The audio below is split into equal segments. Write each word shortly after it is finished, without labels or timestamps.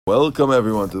Welcome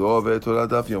everyone to the Ove Torah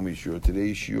Daf Yomi Shur.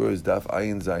 Today's Shur is Daf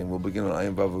Ayin Zayin. We'll begin on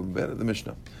Ayin Vav Bet of the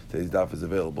Mishnah. Today's Daf is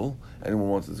available. Anyone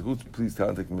wants to go, please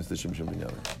contact Mr. Shimshon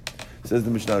Binyamin. Says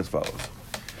the Mishnah as follows: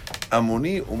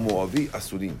 Ammoni u'Moavi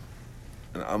asurim.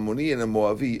 An Ammoni and a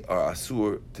Moavi are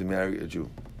asur to marry a Jew.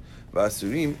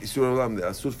 V'asurim isur olam, they're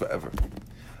asur forever.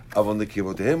 Avon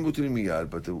lekivotehem muturim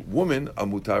miyad, but the woman are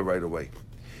mutar right away.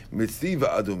 Mitzri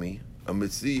va'adumi, a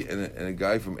Mitzri and a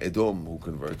guy from Edom who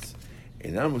converts.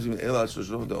 And now Muslim they're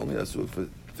only asur for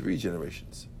 3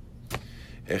 generations.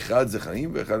 Echad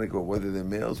zechanim ve'echad nekor, whether they're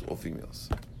males or females.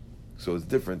 So it's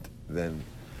different than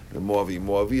the Moavi.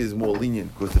 Moavi is more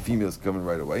lenient because the females coming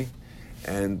right away,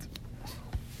 and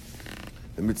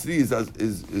the Mitzri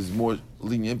is more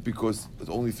lenient because it's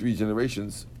only 3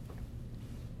 generations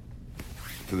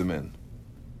for the men.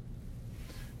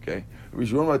 Okay,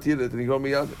 Rishimon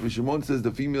says the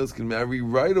females can marry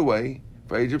right away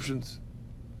by Egyptians.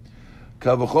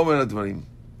 Kavachomer advarim,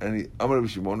 and Amar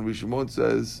Rishimon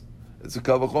says it's a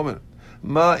kavachomer.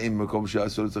 Ma im makom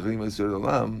she'asur tzachrim asur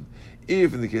olam.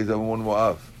 If in the case of one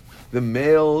Moav, the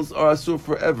males are asur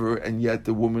forever, and yet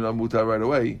the women are mutar right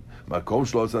away. Makom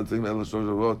shlosh tzachrim elo shlosh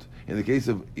avot. In the case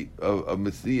of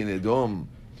Mitzri and Edom,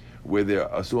 where there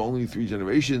are asur only 3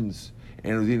 generations,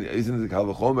 and isn't it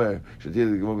kavachomer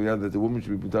that the woman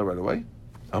should be mutar right away?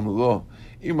 Amar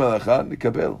im malacha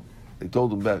nikabel. They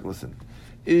told him back, listen.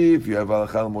 If you have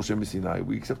halakha Moshe Missinai,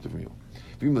 we accept it from you.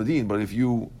 But if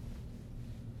you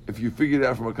figure it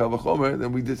out from a kal vachomer,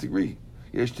 then we disagree.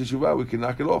 Yesh teshuvah, we can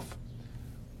knock it off.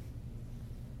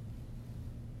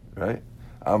 Right?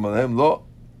 Amalhem lo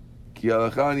ki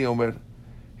halakha ani omer.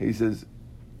 He says,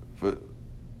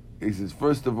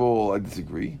 first of all, I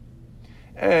disagree,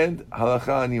 and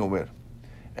halakha ani omer,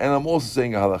 and I'm also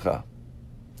saying a halakha.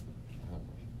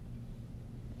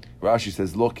 Rashi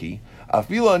says, Loki.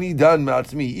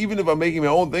 Even if I'm making my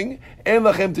own thing, and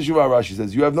lachem teshuvah, Rashi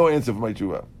says, you have no answer for my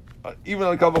teshuvah. Even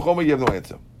on kal vachomer, you have no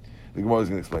answer. The Gemara is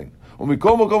going to explain.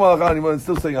 It's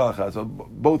still saying halakha, so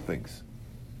both things.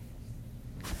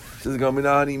 Says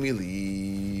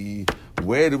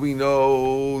where do we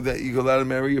know that you're allowed to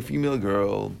marry a female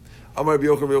girl? Amar Rabbi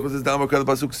Yochanan says, the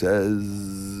pasuk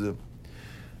says,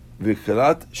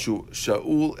 V'charat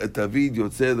Shaul et David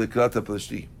yotzeh lekrat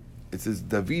ha'Pelishti. It says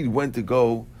David went to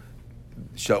go.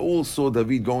 Shaul saw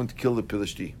David going to kill the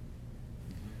Pelishti.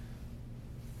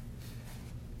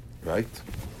 Right?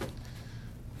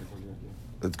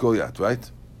 Let's go yet,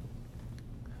 right?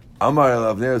 Amar el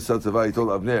Avner Satzavah, he told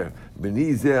Avner, Ben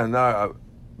mi zeh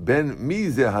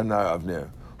hanar Avner.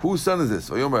 Whose son is this?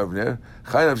 Vayomer Avner,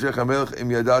 Chayin Avshech HaMelech im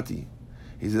yadati.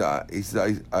 He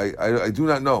said, I do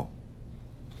not know.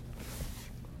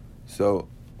 So,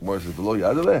 Gemara says, V'lo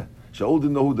yadaleh. Shaul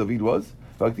didn't know who David was.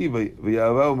 I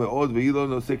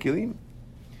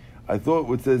thought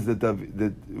it says that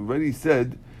already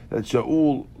said that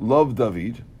Shaul loved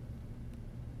David,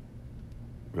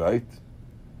 right?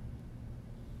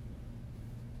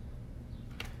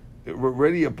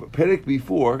 Already a perek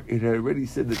before it had already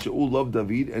said that Shaul loved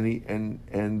David,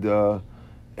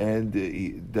 and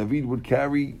David would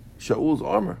carry Shaul's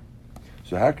armor.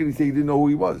 So how can he say he didn't know who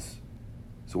he was?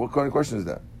 So what kind of question is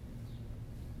that?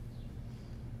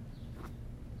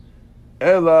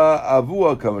 Ela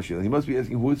avua kamashil. He must be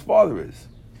asking who his father is.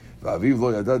 V'aviv lo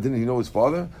yada. Didn't he know his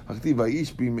father? It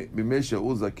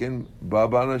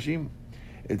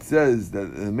says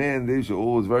that the man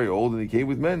Shaul was very old and he came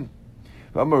with men.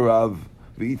 V'amarav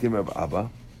v'itim Rav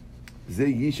Abba.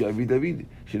 Ze yisha v'David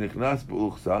shenichnas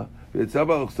b'uchsa v'yetza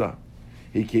b'uchsa.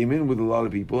 He came in with a lot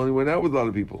of people and he went out with a lot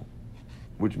of people,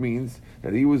 which means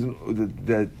that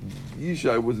that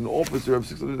Yishai was an officer of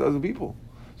 600,000 people.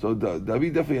 So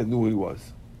David definitely knew who he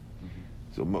was.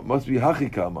 So must be Hachi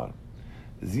Kamar.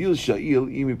 Zil Sha'il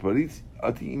imi paritz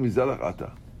ati imi zalach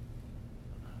ata.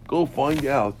 Go find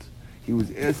out. He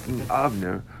was asking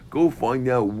Avner, go find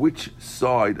out which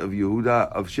side of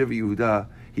Yehuda, of Sheva Yehuda,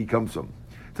 he comes from.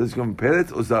 Does he come from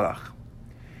Peretz or Zalach?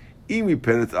 Imi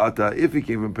Peretz ata, if he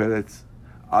came from Peretz,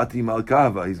 ati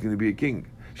malkava, he's going to be a king.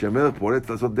 Shemelech poretz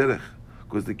lasot derech.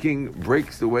 Because the king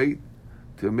breaks the way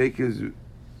to make a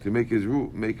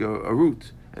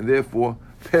route, and therefore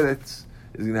Peretz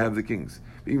is going to have the kings.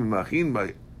 Because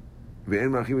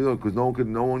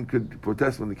no one could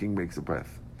protest when the king makes a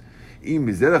path. If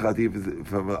it's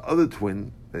from the other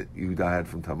twin that Yehuda had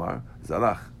from Tamar,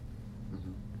 Zarach,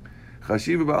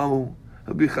 Chashiv ba'amu,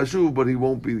 he'll be Chashuv, but he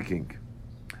won't be the king.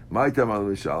 Why do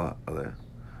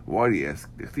you ask?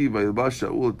 Because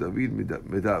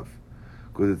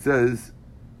it says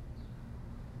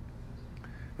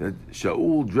that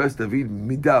Shaul dressed David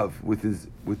midav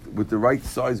with the right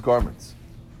size garments,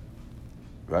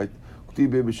 right? It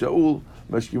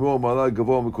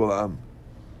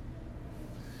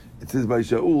says by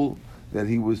Shaul that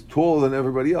he was taller than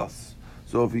everybody else.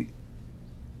 So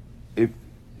if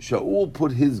Shaul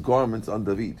put his garments on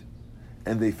David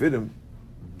and they fit him,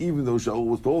 even though Shaul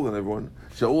was taller than everyone,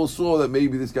 Shaul saw that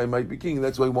maybe this guy might be king.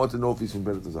 That's why he wanted to know if he's from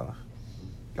Beit Zarach.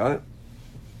 Got it?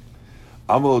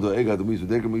 Amalo Doeg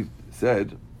Adomi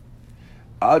said,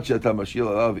 Ad she'ata mashil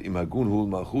alav im hagun hu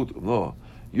malchut. No,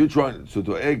 you're trying. So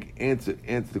Doeg answer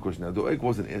the question. Now Doeg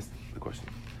wasn't asked the question.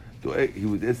 Doeg, he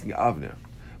was asking Avner,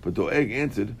 but Doeg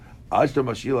answered, Ad she'ata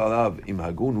mashil alav im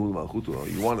hagun hu malchut.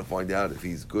 You want to find out if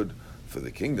he's good for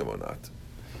the kingdom or not.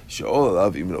 She'ol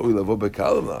alav im ra'oi lavo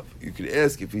bekalam alav. You could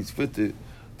ask if he's fit to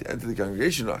enter the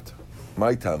congregation or not.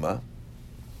 My tama.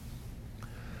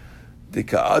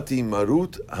 Dekaati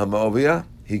Marut HaMoaviyah.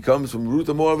 He comes from Ruth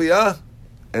HaMoaviyah,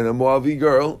 and a Moavi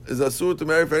girl is asur to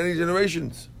marry for any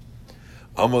generations.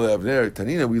 Amal Avner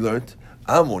Tanina, we learned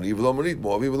Amoni v'lo Morit,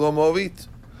 Moavi v'lo Moavit.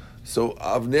 So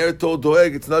Avner told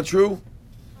Doeg it's not true.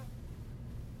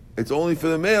 It's only for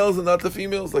the males and not the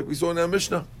females, like we saw in our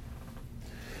Mishnah.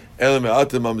 If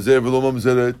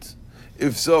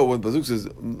so, when Pasuk says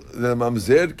that a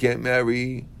mamzer can't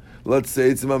marry, let's say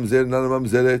it's a mamzer, not a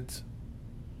mamzeret.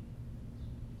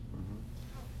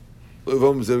 If a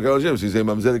mamzer so you say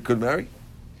mamzer could marry?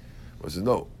 I says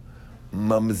no.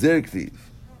 Mamzer ktiv.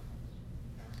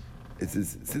 It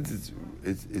says since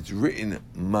it's written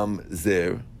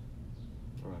mamzer.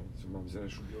 Right, so mamzer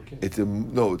should be okay. It's a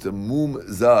mum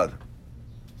zar.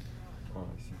 Oh, I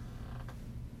see.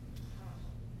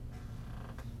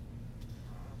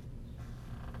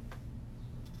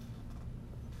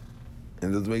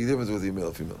 And it doesn't make a difference whether you're male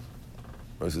or female.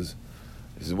 He says,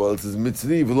 well, it says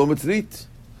mitzri v'lo mitzrit.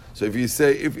 So if you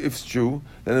say, if it's true,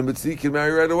 then a mitzri can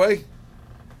marry right away.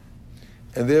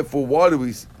 And therefore, why do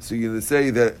we, so you're going to say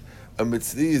that a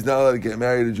mitzri is not allowed to get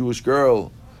married to a Jewish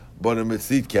girl, but a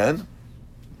mitzrit can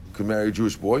marry a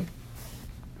Jewish boy.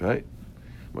 Right?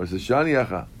 It says, Shani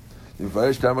yacha,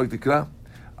 nifarish tamak tikra,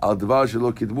 al devar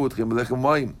shelo kidmu etchem belechem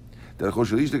mayim, derechol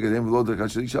shel ish lekadem v'lo derechol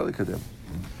shel isha lekadem.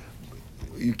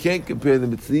 You can't compare the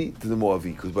Mitzri to the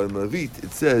Moavit, because by the Moavit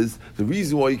it says the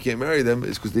reason why you can't marry them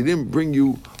is because they didn't bring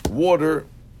you water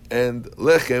and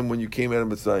lechem when you came out of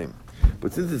Mitzrayim.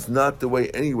 But since it's not the way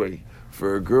anyway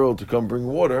for a girl to come bring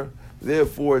water,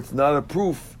 therefore it's not a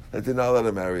proof that they're not allowed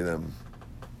to marry them.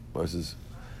 Versus,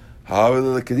 so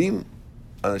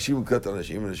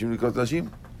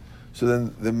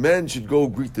then the men should go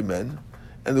greet the men,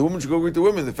 and the women should go greet the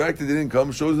women. The fact that they didn't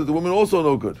come shows that the women also are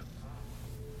no good.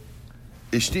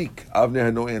 Ishtik, Avner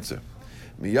had no answer.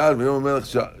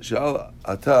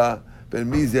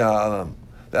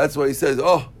 That's why he says,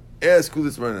 oh, ask who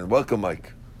this man is. Welcome,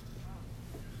 Mike.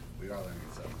 We are learning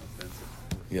something offensive.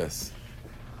 Yes.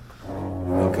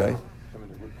 Okay.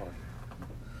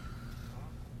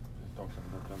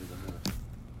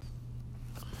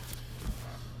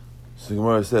 So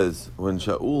Gemara says, when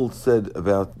Shaul said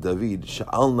about David,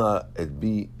 Sha'alna et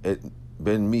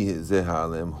ben mi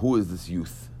zehalem, who is this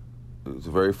youth? It was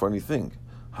a very funny thing.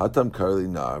 Hatam karli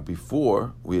nar.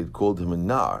 Before we had called him a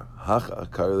nar. Hacha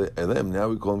karli elem. Now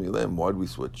we call him elem. Why did we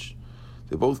switch?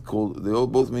 They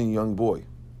both mean young boy.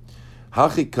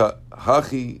 Hachi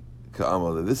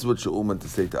ka'amale. This is what Shaul meant to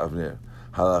say to Avner.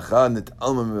 Halacha nit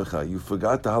alma mimecha. You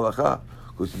forgot the halacha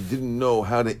because you didn't know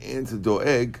how to answer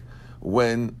Doeg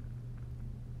when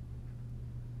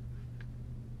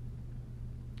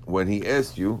he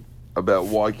asked you about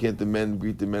why can't the men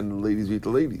greet the men and the ladies greet the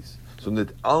ladies. So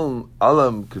that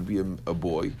alam could be a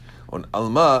boy. On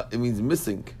alma, it means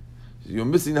missing. So you're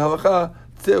missing the halakha.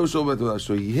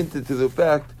 So he hinted to the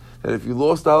fact that if you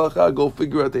lost the halakha, go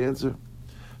figure out the answer.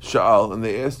 Sha'al, and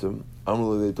they asked him,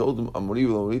 they told him, Amori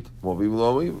v'lo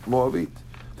Moavit.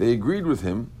 They agreed with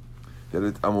him that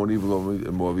it's Amori v'lo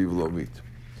and Moavi v'lo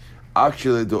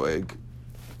Actually, Doeg,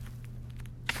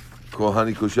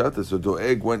 Kohani Koshata. So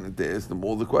Doeg went and they asked them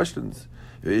all the questions.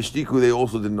 They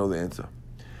also didn't know the answer.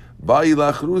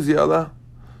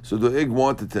 So Doeg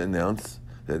wanted to announce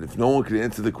that if no one could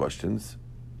answer the questions,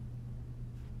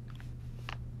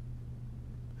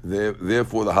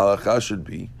 therefore the halakha should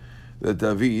be that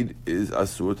David is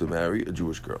asur to marry a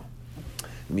Jewish girl.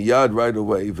 Miyad, right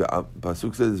away,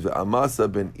 Pasuk says, "Ve'amasa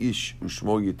ben ish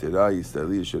ushmo yitera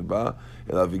Yisraeli asher ba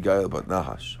el Avigail bat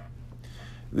Nahash."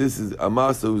 This is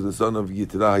Amasa, who's the son of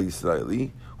Yitera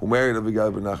Yisraeli, who married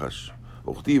Avigail bat Nahash.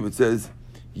 Uchtiv, it says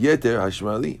Yeter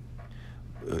Hashmali.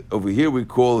 Over here we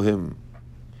call him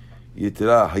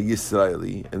Yitera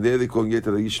HaYisraeli, and there they call him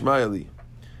Yitera Yishmaeli.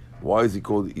 Why is he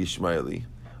called Ishmaeli?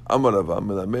 Amarava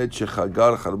melamed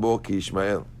shechagar charbo ki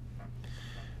Ishmael.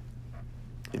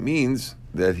 It means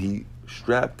that he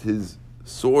strapped his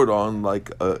sword on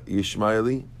like a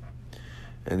Yishmaeli,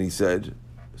 and he said,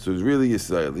 so he's really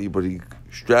Yisraeli, but he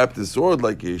strapped his sword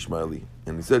like a Yishmaeli,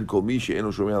 and he said, "Kol mi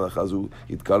she'eno shomei halachazu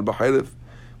yitkal b'chaylev."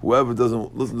 Whoever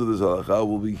doesn't listen to this halacha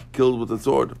will be killed with a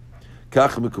sword.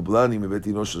 Kach mekublani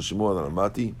mebetino shel Shmuel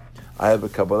Ramati. I have a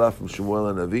Kabbalah from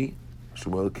Shmuel Navi.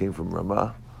 Shmuel came from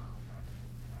Ramah,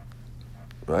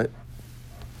 right?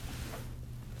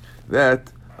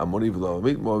 That Amoni v'lo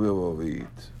amit, Moavi v'lo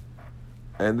avit.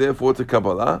 And therefore it's a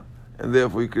Kabbalah, and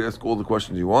therefore you can ask all the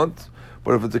questions you want.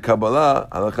 But if it's a Kabbalah,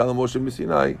 halakha Moshe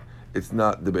Misinai, it's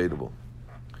not debatable.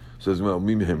 Says, why would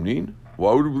we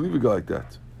believe a guy like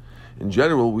that? In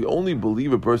general, we only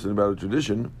believe a person about a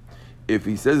tradition if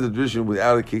he says the tradition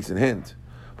without a case in hand.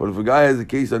 But if a guy has a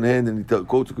case on hand and he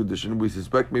quotes a condition, we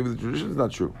suspect maybe the tradition is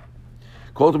not true.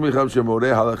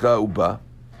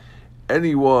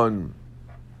 Anyone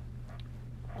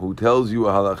who tells you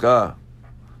a halakha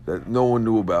that no one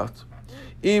knew about,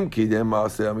 if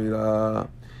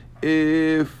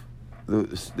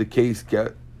the case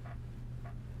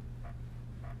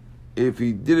if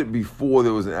he did it before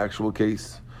there was an actual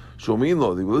case, shomin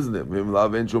lo, they will listen to him.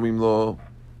 Shomim lo.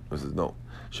 He says no.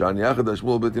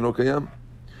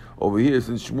 Over here,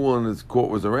 since Shmuel and his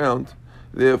court was around,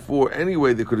 therefore,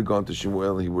 anyway, they could have gone to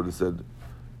Shmuel and he would have said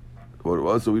what it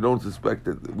was. So we don't suspect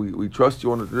that. We trust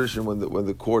you on the tradition when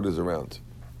the court is around.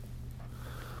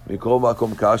 Mikol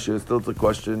Makom Kasha, still it's a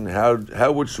question. How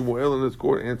would Shmuel and his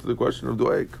court answer the question of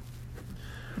Doeg?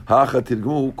 Hacha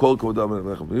tirgmu kol kodam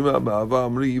melech prima ba'ava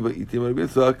amri va'itim Rabbi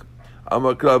Yitzchak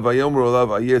amar kra vayomru olav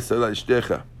ayeh sara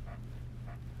ishtecha.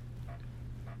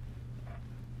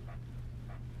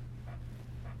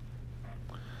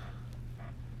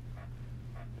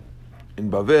 In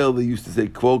Bavel, they used to say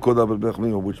kol kodam melech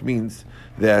prima, which means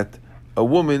that a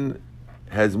woman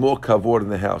has more kavod in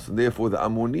the house, and therefore the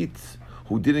Ammonites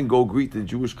who didn't go greet the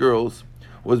Jewish girls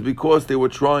was because they were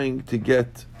trying to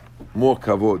get more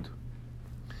kavod.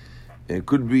 And it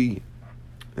could be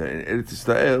in Eretz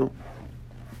Yisrael,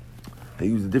 they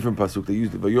used a different pasuk. They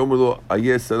used Vayomer lo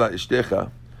ayeh Sarah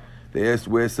ishtecha. They asked,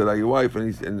 "Where's Sarah, your wife?"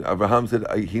 And Abraham said,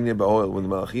 "Hine ba'oel." When the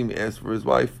Malachim asked for his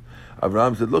wife,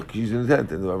 Abraham said, "Look, she's in his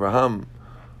tent." And Abraham,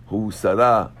 who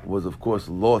Sarah was of course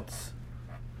Lot's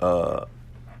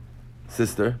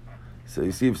sister. So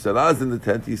you see, if Sarah's in the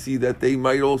tent, you see that they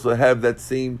might also have that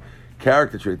same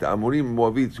character trait. The Amorim and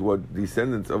Moavites, who are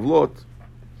descendants of Lot,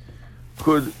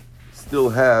 could still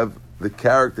have the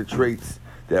character traits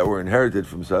that were inherited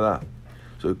from Sarah.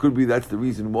 So it could be that's the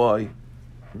reason why.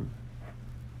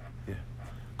 Yeah,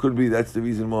 could be that's the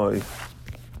reason why.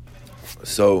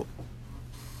 So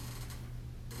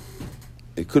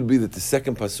it could be that the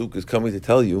second pasuk is coming to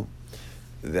tell you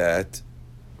that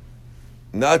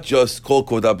not just kol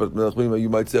kodah but melech prima. You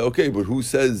might say, okay, but who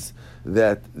says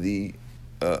that the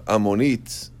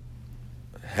Ammonites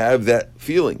have that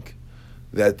feeling,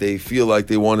 that they feel like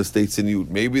they want to stay tzniut?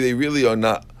 Maybe they really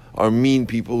are mean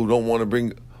people who don't want to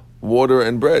bring water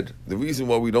and bread. The reason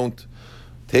why we don't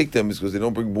take them is because they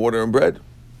don't bring water and bread.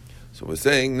 So we're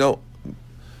saying no,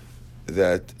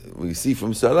 that we see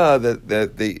from Sarah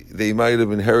that they might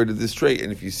have inherited this trait,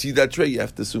 and if you see that trait, you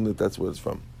have to assume that that's where it's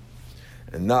from,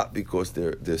 and not because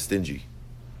they're stingy.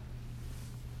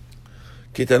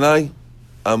 Ketanai,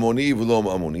 Amoni v'lo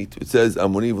Ammonit. It says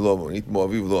Amoni v'lo Ammonit,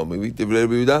 Moavi v'lo Moavit. Divrei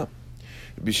Rabbi Yehuda.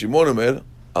 Rabbi Shimon omer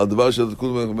al davar shel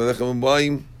tkul melechem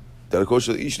v'mayim darko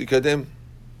shel ish likadem.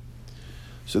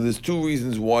 So there's two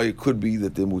reasons why it could be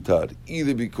that they're mutar.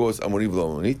 Either because Amoni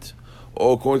v'lo Ammonit,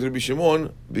 or according to Rabbi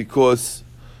Shimon, because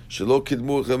shelo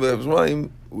kidmu lechem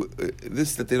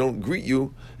this that they don't greet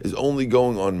you is only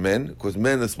going on men, because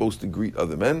men are supposed to greet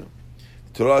other men.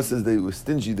 Torah says they were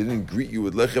stingy, they didn't greet you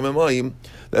with lechem and mayim.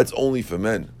 That's only for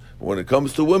men. But when it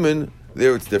comes to women,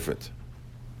 there it's different.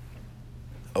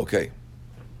 Okay.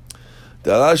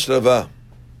 Darash Rava.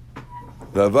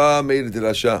 Rava made a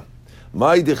drasha.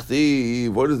 My dichti,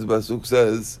 what does the pasuk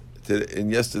says in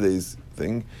yesterday's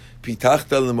thing?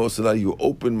 Pitachta l'mosala, you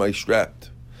open my strap.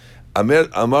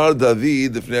 Amar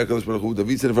David, David said in front of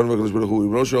HaKadosh Baruch Hu,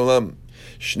 Rosh Hashanah,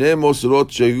 Shnei Moserot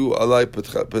shayu alai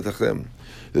petachem.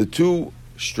 The two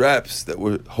straps that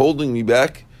were holding me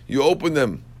back, you open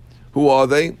them. Who are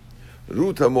they?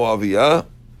 Ruth HaMoaviyah,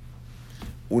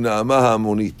 Unaamah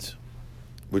HaMonit,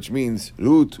 which means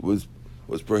Ruth was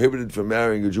prohibited from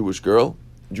marrying a Jewish girl,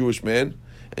 a Jewish man,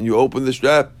 and you open the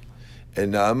strap.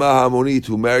 And Naamah HaMonit,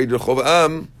 who married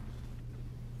Rehoboam,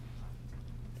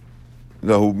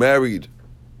 who married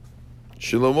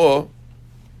Shlomo,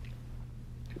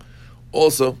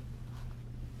 also,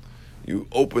 you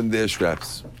open their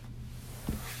straps.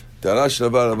 Darash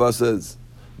Rava says,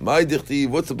 "My dichti."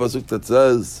 What's the pasuk that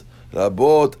says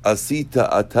Rabot asita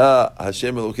ata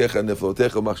Hashem Elokecha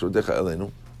neflotecha machshodecha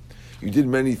elenu. You did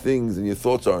many things and your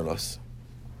thoughts are on us.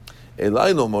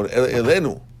 Elenu,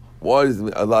 elenu. Why is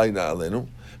Elai not elenu?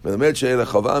 We learn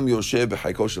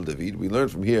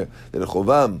from here that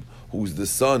Rehovam, who's the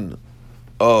son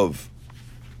of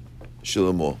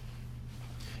Shlomo,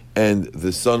 and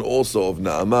the son also of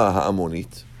Naamah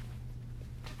Ha'amonit.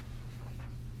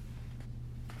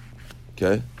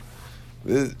 Okay?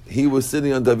 He was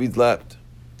sitting on David's lap.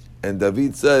 And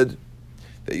David said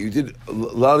that you did a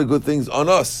lot of good things on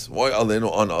us. Why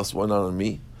alenu on us? Why not on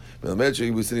me? He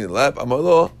was sitting in the lap.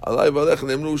 Amalo, alai valech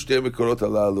nemnu shtei mekorot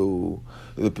halalu.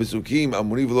 The Pesukim,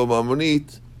 Amoni v'lo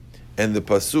ma'amonit, and the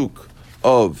Pasuk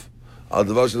of Al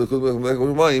Davar Shel,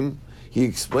 he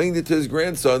explained it to his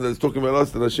grandson that it's talking about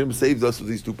us, that Hashem saved us with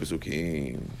these two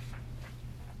Pesukim.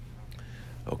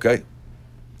 Okay.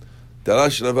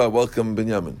 Darash Rava, welcome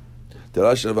Binyamin.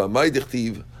 Darash Rava, my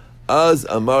dichtiv, az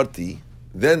amarti,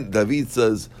 then David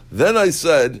says, then I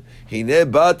said, Hine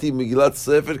bati Megillat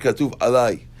Sefer katuv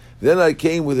alai. Then I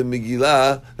came with a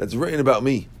Megillah that's written about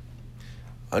me.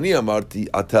 Ani amarti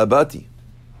atabati.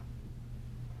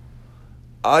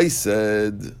 I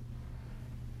said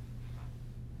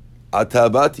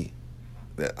atabati,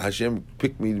 that Hashem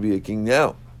picked me to be a king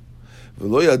now.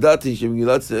 V'lo yadati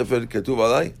shemgilat sefer katuv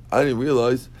alai. I didn't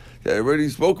realize that I already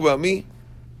spoke about me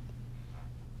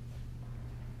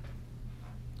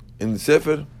in the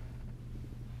sefer.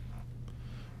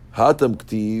 Hatam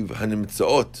ktiv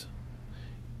hanimtzaot.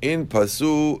 In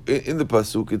the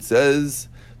pasuk it says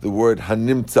the word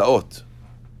hanimtzaot.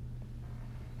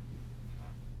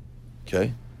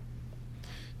 Okay.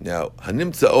 Now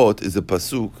hanimtzaot is a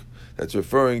pasuk that's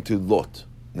referring to Lot.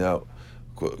 Now,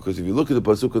 because if you look at the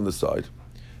pasuk on the side,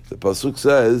 the pasuk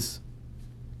says,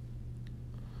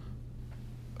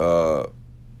 pasuk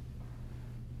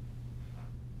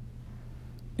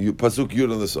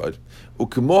Yud on the side,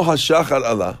 ukmo hashachar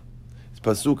Allah. This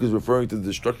pasuk is referring to the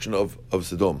destruction of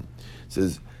Sodom. It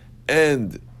says,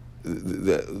 and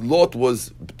Lot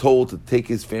was told to take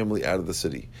his family out of the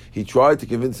city. He tried to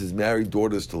convince his married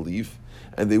daughters to leave,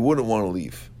 and they wouldn't want to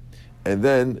leave. And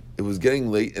then it was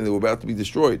getting late, and they were about to be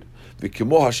destroyed.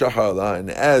 And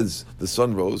as the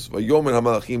sun rose, the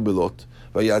malachim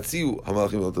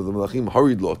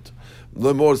hurried Lot.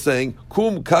 More saying,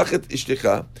 "Kum kachet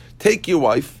ishtecha, take your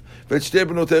wife,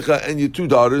 and your two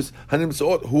daughters,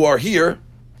 who are here.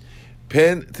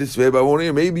 Pen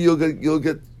tisvei, maybe you'll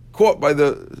get caught by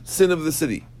the sin of the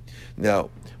city." Now,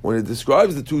 when it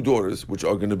describes the two daughters, which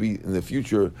are going to be in the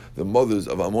future the mothers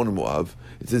of Ammon and Moab,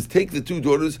 it says, "Take the two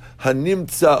daughters,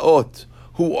 hanimtzaot,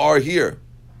 who are here."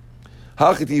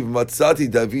 Hachativ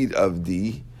matzati David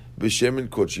avdi b'shemen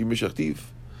kochi mishachtiv.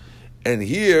 And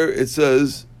here it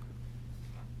says,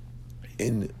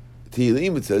 in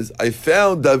Tehillim it says, I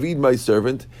found David my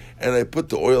servant, and I put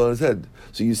the oil on his head.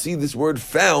 So you see this word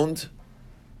found,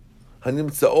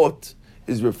 hanimtzaot,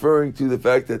 is referring to the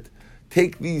fact that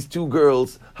take these two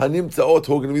girls, hanimtzaot,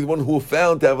 who are going to be the one who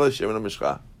found to have Hashem and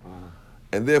Mishcha.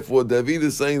 And therefore David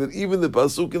is saying that even the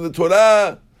pasuk in the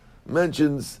Torah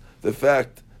mentions the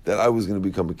fact that I was going to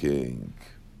become a king.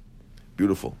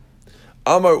 Beautiful.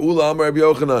 Amar Ula Amar Rabbi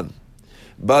Yochanan,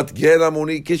 Bat Ger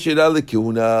Amoni Kishira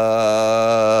Lekuna.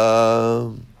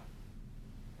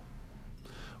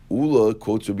 Ula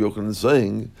quotes Rabbi Yochanan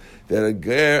saying that a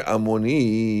Ger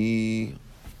Amoni,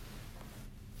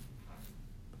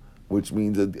 which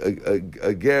means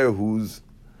a Ger who's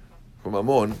from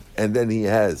Ammon, and then he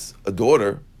has a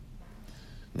daughter.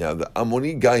 Now the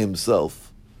Ammoni guy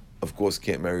himself, of course,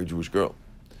 can't marry a Jewish girl.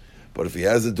 But if he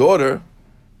has a daughter,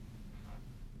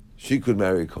 she could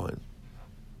marry a Kohen.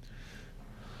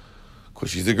 Because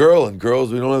she's a girl, and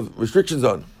girls we don't have restrictions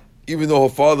on. Even though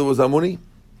her father was Ammoni,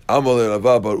 Amalei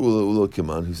Rava bar Ula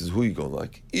Kiman, he says, who are you going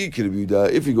like? If you're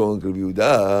going to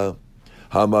Yehuda,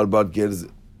 Hamar bat ger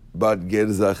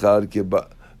zachar ke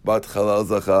bat chalal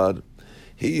zachar.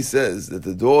 He says that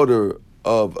the daughter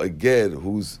of a ger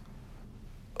who's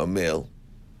a male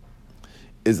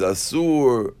is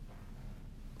asur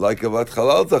like a bat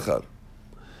chalal zachar.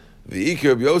 V'ikir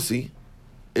Rabbi Yossi,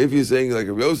 if you're saying like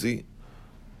Rabbi Yossi,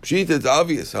 pshita, it's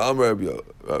obvious. How Rabbi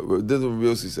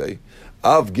Yossi say?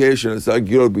 Av ger shenasar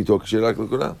girot bito ksherak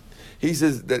l'kuna. He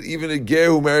says that even a ger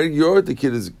who married Yor, the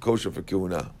kid is kosher for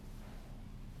kuna.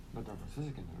 But that's the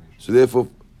second generation. So therefore,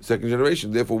 second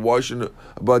generation. Therefore, why shouldn't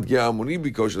a bat ger amoni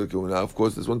be kosher l'kuna? Of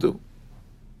course, this one too.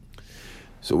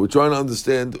 So we're trying to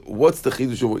understand what's the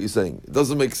chidush of what you're saying. It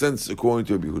doesn't make sense according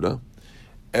to Rabbi Yehuda,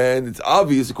 and it's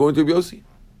obvious according to Rabbi Yossi.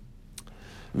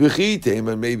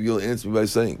 And maybe you'll answer me by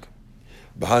saying,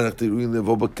 talking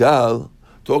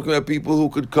about people who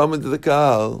could come into the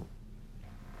Kahal,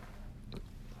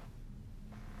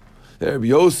 Rabbi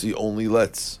Yossi only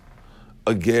lets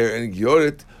a ger and a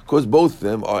gioret because both of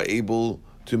them are able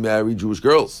to marry Jewish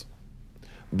girls.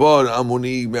 But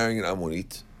Ammoni marrying an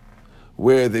Ammonite,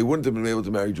 where they wouldn't have been able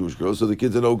to marry Jewish girls, so the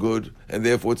kids are no good, and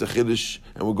therefore it's a chiddush,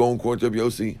 and we're going according to Rabbi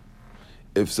Yossi.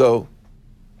 If so,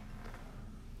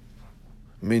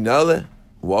 minale,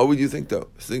 why would you think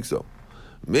so?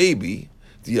 Maybe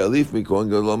the alif mi kohen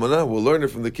gadol amana. We'll learn it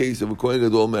from the case of a kohen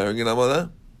gadol marrying an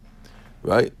amana,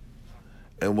 right?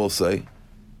 And we'll say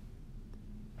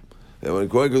that when a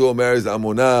kohen gadol marries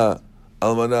amona,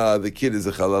 almana, the kid is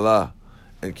a chalala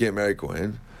and can't marry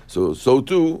kohen. So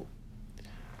too,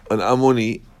 an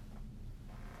Ammoni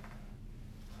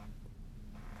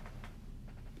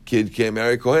kid can't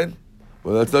marry kohen.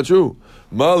 Well, that's not true.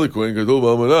 Malik kohen gadol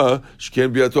b'amana, she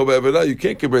can't be a tov b'avera. You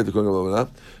can't compare it to kohen gadol b'amana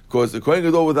because the kohen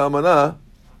gadol with amana,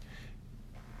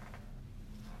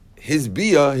 his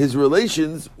bia, his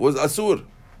relations was asur,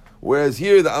 whereas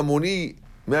here the Ammoni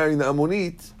marrying the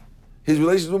Ammonite, his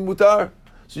relations were mutar.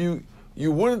 So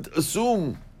you wouldn't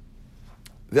assume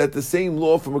that the same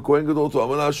law from a kohen gadol to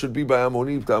amana should be by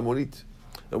Ammoni to Ammonite.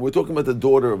 And we're talking about the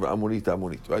daughter of Ammoni to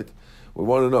Ammonite, right? We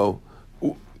want to know.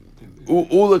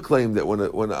 Ula claimed that when an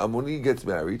Ammoni gets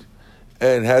married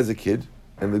and has a kid,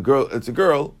 and it's a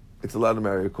girl, it's allowed to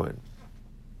marry a kohen.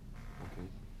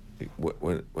 Okay.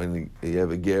 When you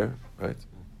have a ger, right?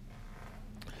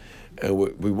 And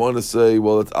we want to say,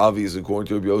 well, it's obvious according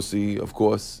to Rabbi Yossi, of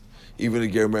course, even a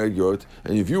ger married yort.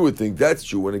 And if you would think that's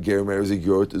true when a ger marries a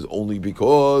yort, is only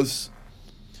because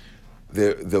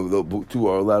the two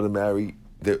are allowed to marry,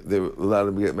 they're allowed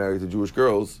to get married to Jewish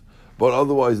girls, but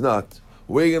otherwise not.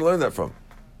 Where are you going to learn that from?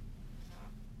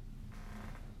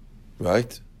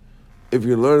 Right? If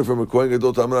you learn it from a kohen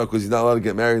gadol to amana because he's not allowed to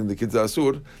get married and the kids are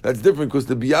asur, that's different because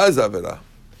the biyah is avera.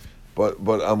 But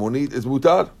Ammonite is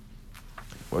mutar.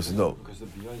 Well, I said no. Because the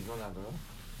biyah is not avera.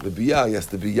 The biyah, yes,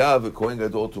 the biyah of a kohen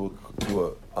gadol to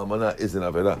a amana is an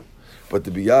avera. But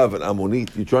the biyah of an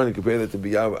Ammonite, you're trying to compare that to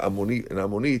biyah of an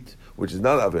Ammonite, which is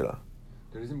not avera.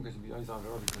 The reason because the biyah is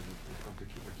avera because it's going to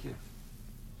keep a kid.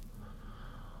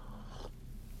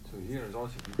 So here is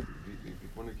also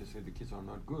if one can say the kids are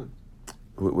not good.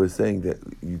 We're saying that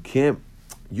you can't.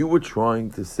 You were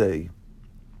trying to say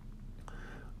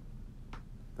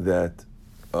that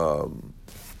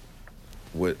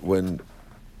when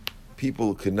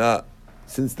people cannot,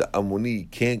 since the Ammoni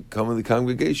can't come in the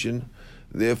congregation,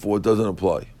 therefore it doesn't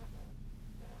apply,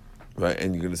 right?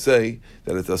 And you're going to say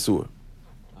that it's asur.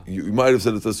 You might have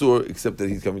said it's asur, except that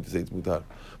he's coming to say it's mutar.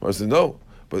 I said no,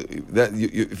 but that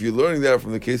if you're learning that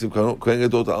from the case of kohen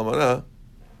gadol to almana,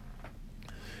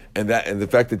 and the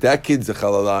fact that kid's a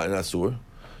chalala and asur,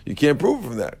 you can't prove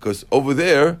from that because over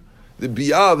there the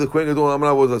biyah of the kohen gadol and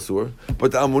almana was asur,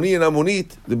 but the Ammoni and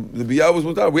Ammonite, the biyah was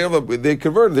mutar. They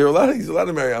converted. He's allowed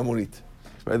to marry Ammonite.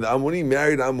 Right? The Ammoni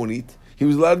married Ammonite. He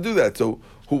was allowed to do that. So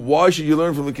why should you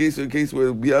learn from a case where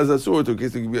biyah is asur to a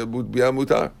case where biyah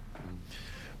mutar?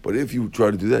 But if you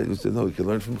try to do that, you say no. You can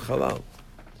learn from halal.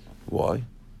 Why?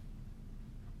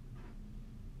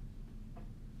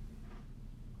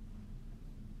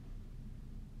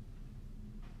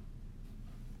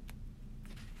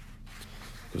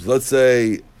 Because let's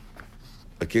say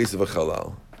a case of a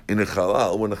halal. In a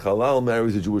halal, when a halal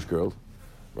marries a Jewish girl,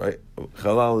 right?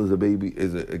 Halal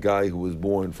is a guy who was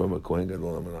born from a kohen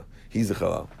gadol amana. He's a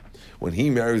halal. When he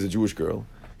marries a Jewish girl,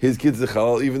 his kid's a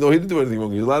halal, even though he didn't do anything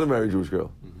wrong. He's allowed to marry a Jewish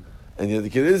girl, and yet the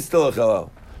kid is still a halal.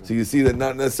 So you see that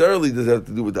not necessarily does it have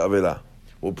to do with the avera.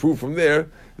 We'll prove from there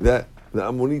that the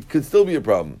Ammonite could still be a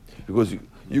problem because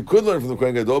you could learn from the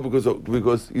kohen gadol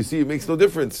because you see it makes no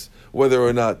difference whether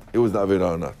or not it was the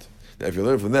avera or not. Now, if you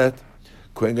learn from that,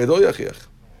 kohen gadol yachiach,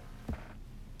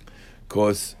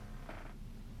 because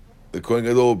the kohen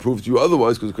gadol will prove to you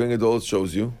otherwise, because the kohen gadol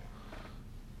shows you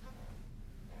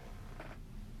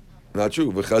not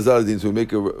true. V'chazal din to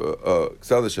make a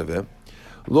ksada shaveh.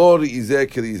 Lo ri'izeh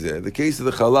k'ri'izeh. The case of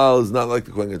the halal is not like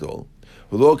the kohen gadol.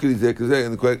 Lo k'ri'izeh k'ri'izeh,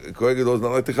 and the kohen gadol is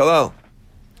not like the halal.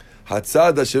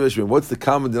 Hatzad ha'shaveh. What's the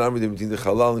common denominator between the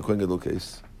halal and the kohen gadol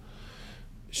case?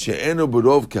 She'enu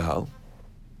b'rov kahal.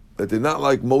 That they're not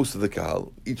like most of the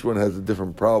kahal. Each one has a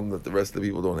different problem that the rest of the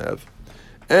people don't have.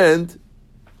 And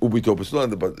ubito pasul,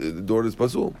 and the daughter is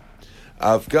pasul.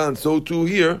 Afghan, so too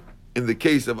here in the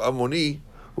case of Ammoni,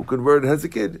 who converted has a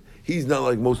kid, he's not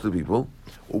like most of the people.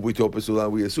 Ubito pasul,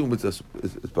 we assume it's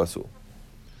pasul.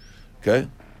 Okay.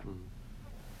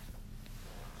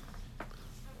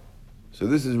 So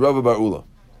this is Rava Bar Ula.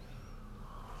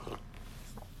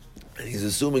 And he's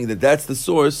assuming that that's the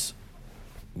source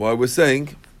why we're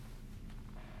saying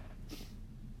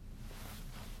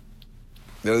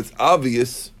that it's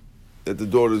obvious that the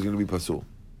daughter is going to be pasul.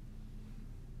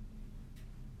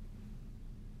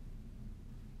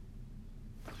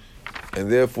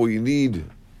 and therefore you need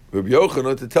Rabbi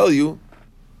Yochanan to tell you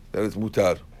that it's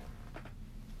mutar.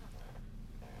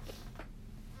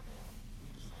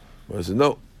 I said,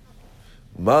 no.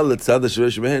 You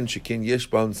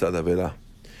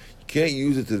can't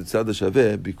use it to the tzad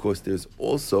shaveh because there's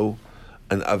also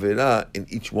an avera in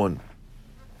each one.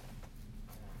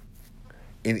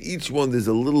 In each one, there's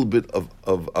a little bit of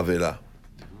avera.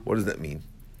 What does that mean?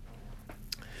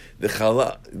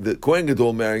 The Kohen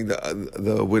Gadol marrying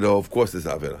the widow, of course, is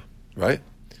avera, right?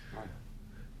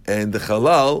 And the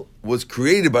halal was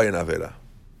created by an avera,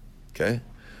 okay?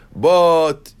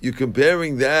 But you're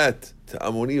comparing that to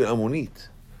Amoni and Ammonit.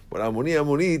 But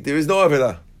Ammonit, there is no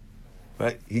avera,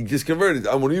 right? He just converted.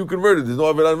 Amoni, you converted. There's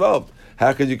no avera involved.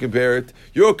 How could you compare it?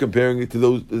 You're comparing it to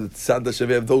those tzad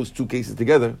shaveh, those two cases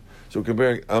together. So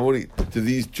comparing Amoni to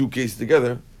these two cases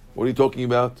together, what are you talking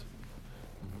about?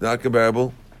 Not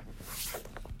comparable.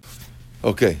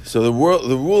 Okay, so the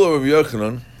rule of Rabbi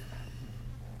Yochanan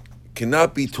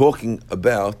cannot be talking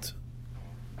about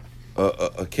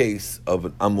a case of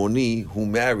an Ammoni who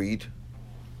married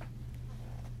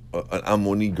an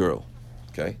Ammoni girl.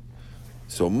 Okay,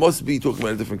 so it must be talking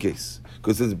about a different case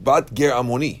because it's Bat Ger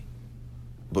Ammoni.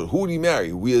 But who did he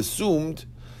marry? We assumed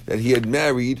that he had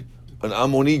married an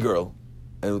Ammoni girl,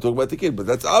 and we're talking about the kid. But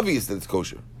that's obvious that it's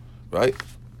kosher, right?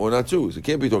 Or not true? So it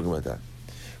can't be talking about that.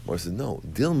 Mar said, no.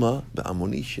 Dilma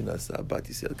be'Ammoni shenasa bat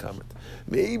Yisrael kamet.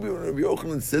 Maybe when Rabbi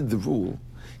Yochanan said the rule,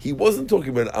 he wasn't talking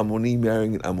about Ammoni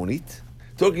marrying an Ammonite,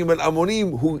 talking about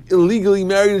Ammonim who illegally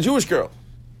married a Jewish girl.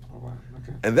 Oh, wow.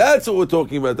 Okay. And that's what we're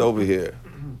talking about over here.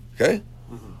 Okay?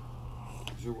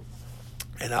 So,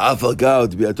 And Afal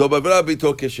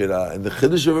and the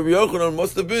Chiddush of Rabbi Yochanan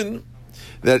must have been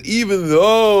that even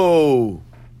though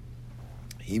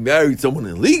he married someone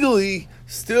illegally,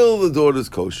 still the daughter's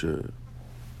kosher.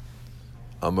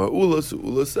 Amar Ula, so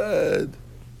Ula said,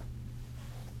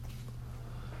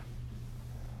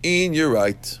 you're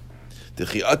right.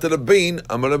 Techiat Rabbein,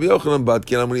 Amar Rabbi Yochanan, bat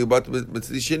ken Amoni bat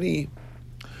Metzli Sheni.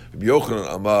 Rabbi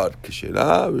Yochanan Amar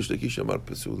Keshera, Rish Lakish Amar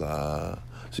Pesula.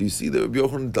 So you see that Rabbi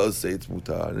Yochanan does say it's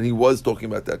mutar, and he was talking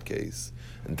about that case.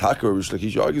 And Taka Rish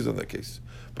Lakish argues on that case.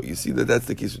 But you see that that's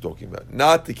the case we're talking about,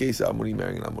 not the case of Ammoni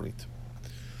marrying an Ammonite.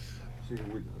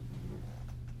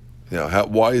 Now,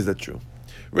 why is that true?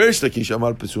 Rish Lakish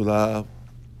Amar Pesula.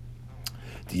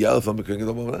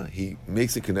 He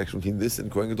makes a connection between this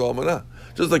and Kohen Gadol Almanah.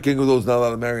 Just like Kohen Gadol is not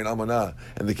allowed to marry an Almanah,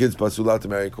 and the kid's Pasula to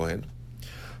marry a Kohen.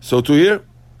 So to here,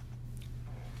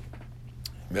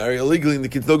 marry illegally and the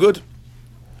kid's no good.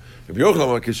 Rabbi Yochanan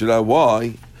Amar Keshera,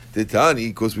 why? Tani,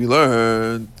 because we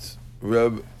learned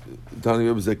Tani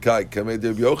Reb Zakai Kamed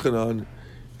Rabbi Yochanan.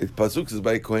 It pasuk says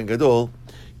by Kohen Gadol,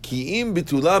 Ki im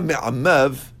bitula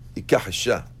me'amav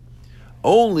ikah.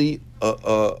 Only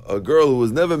a girl who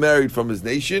was never married from his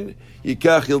nation,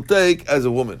 yikach, he'll take as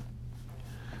a woman.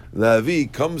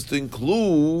 Lavi comes to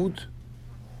include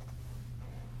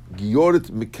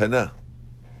Giyoret Mikana.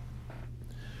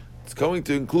 It's coming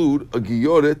to include a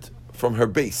Giyoret from her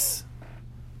base.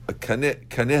 A Kaneh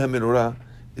HaMenorah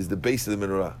is the base of the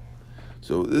menorah.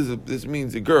 So this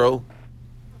means a girl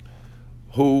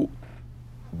who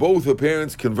both her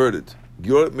parents converted.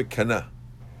 Giyoret Mikana.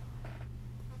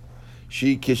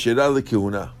 She kishera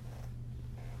lekehuna.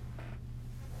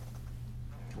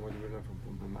 why do we learn from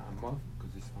the Ma'amah?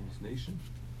 Because it's from his nation.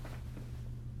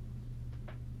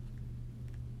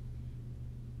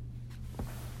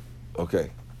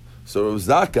 Okay, so Rav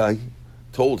Zakai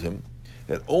told him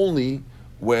that only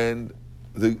when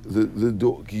the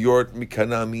Giyoret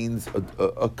Mikana means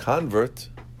a convert,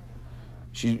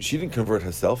 she didn't convert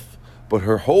herself, but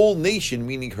her whole nation,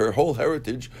 meaning her whole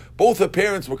heritage, both her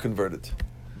parents were converted.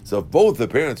 So if both the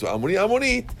parents were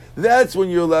Ammonit, that's when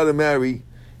you're allowed to marry.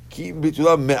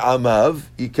 Bitula me'amav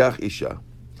ikach isha.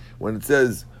 When it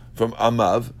says from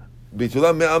amav,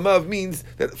 bitula me'amav means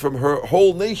that from her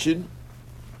whole nation,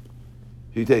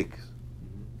 he takes.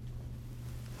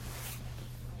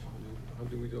 How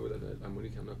do we know that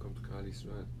Ammoni cannot come to Kahal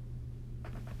Israel?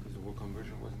 Because the whole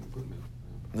conversion wasn't good, man.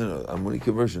 No, Ammoni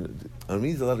conversion.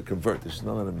 Ammoni is allowed to convert. They're just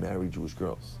not allowed to marry Jewish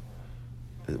girls.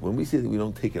 When we say that we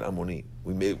don't take an Ammoni,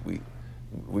 we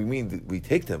mean that we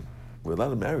take them. We're allowed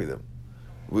to marry them.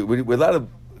 We're allowed to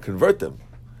convert them,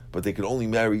 but they can only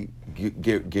marry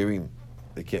Gerim.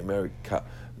 They can't marry. Kal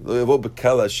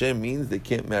Hashem means they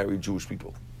can't marry Jewish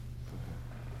people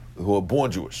who are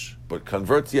born Jewish, but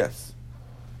converts, yes.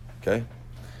 Okay?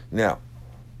 Now,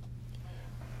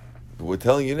 we're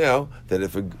telling you now that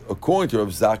if, according to Rav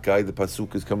Zakai, the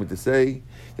pasuk is coming to say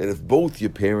that if both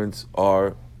your parents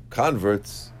are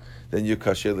converts, then you're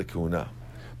kasher lekehuna.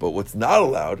 But what's not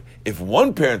allowed, if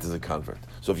one parent is a convert,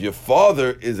 so if your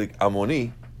father is an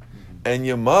Ammoni, and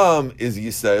your mom is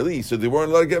Yisraeli, so they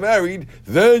weren't allowed to get married,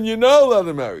 then you're not allowed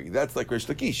to marry. That's like Rish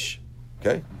Lakish.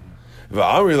 Okay? And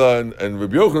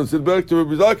Rabbi Yochanan said back to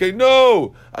Rabbi Zakkai,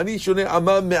 no! Ani shoneh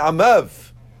amav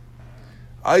me'amav.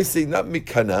 I say not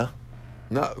mikana,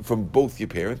 not from both your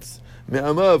parents,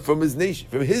 me'amav, from his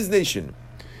nation.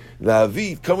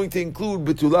 La'avit, coming to include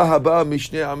betulah haba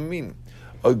mishnei amin.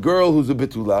 A girl who's a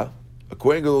betulah, a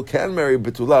Kohen Gadol can marry a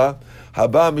betulah,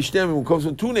 haba mishnei amin, who comes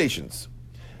from two nations.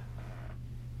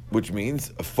 Which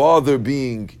means a father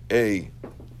being a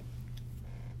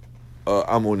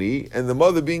Ammoni and the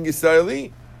mother being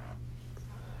Yisraeli.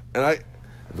 And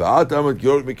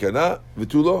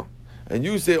and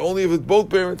you say only if it's both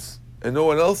parents and no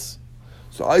one else.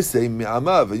 So I say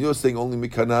mi'amav, and you're saying only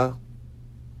mikana.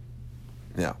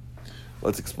 Now,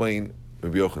 let's explain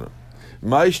Rabbi Yochanan.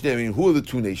 Who are the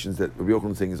two nations that Rabbi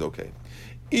Yochanan is saying is okay?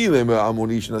 If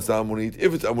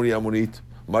it's Ammonit,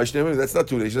 that's not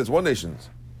two nations, that's one nation.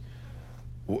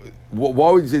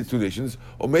 Why would you say it's two nations?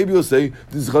 Or maybe you'll say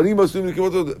maybe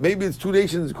it's two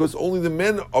nations because only the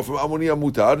men are from Ammoni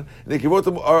Mutar,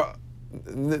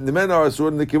 and the men are Asur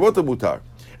and the Kivota Mutar.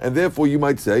 And therefore you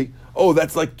might say, oh,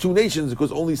 that's like two nations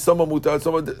because only some are Mutar,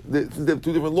 some are, they have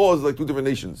two different laws, like two different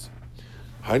nations.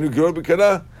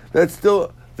 That's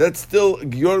still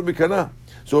Gior B'Kana.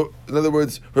 So, in other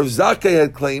words, Rav Zakkai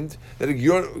had claimed that a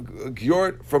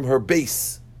Gior from her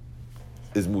base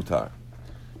is Mutar.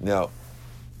 Now,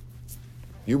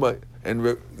 you might, and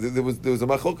there was a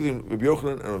machlok between Rabbi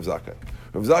Yochanan and Rav Zakkai.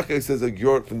 Rav Zakkai says a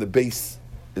Gior from the base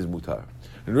is Mutar.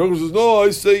 And Rav Yochanan says, no, I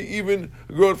say even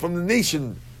a Gior from the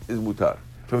nation is Mutar.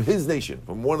 From his nation,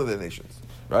 from one of their nations.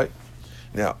 Right?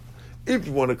 Now, if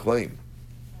you want to claim,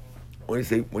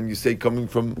 when you say coming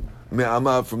from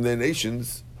Me'amav, from their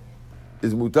nations,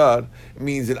 is mutar, it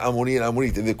means in Ammoni and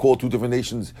Ammonit, and they're called two different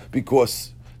nations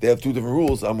because they have two different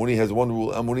rules. Ammoni has one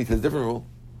rule, Ammonit has a different rule.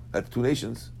 That's two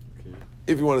nations. Okay.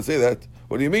 If you want to say that,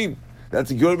 what do you mean?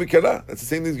 That's a Gior B'Kana. That's the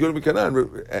same thing as Gior B'Kana,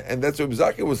 and that's what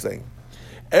Zakkai was saying.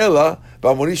 Ela,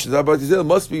 Ba'Ammoni Shazabat Yisrael,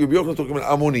 must be Rabbi Yochanan talking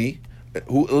about Ammoni,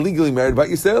 who illegally married Bat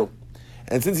Yisrael.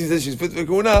 And since he says she's fit for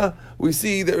Kehuna, we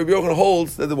see that Rabbi Yochanan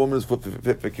holds that the woman is fit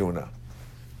for Kehuna.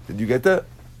 Did you get that?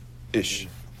 Ish.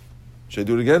 Should I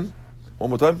do it again? One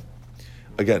more time?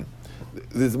 Again.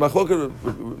 There's a machlokah of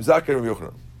Zakkai and Rabbi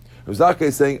Yochanan. Zakkai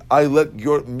is saying, I let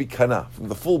your mikana, from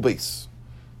the full base.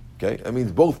 Okay? That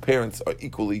means both parents are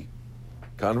equally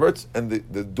converts, and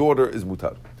the daughter is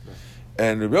mutar.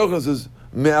 And Rabbi Yochanan says,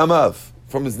 me'amav,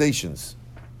 from his nations.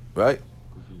 Right?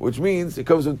 Which means it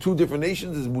comes from two different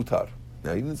nations, is mutar.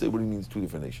 Now, he didn't say what he means, two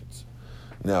different nations.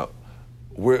 Now,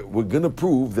 we're going to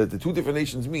prove that the two different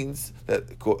nations means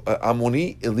that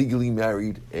Ammoni illegally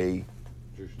married a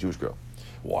Jewish girl.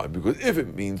 Why? Because if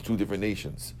it means two different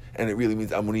nations, and it really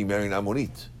means Ammoni marrying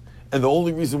Ammonit, and the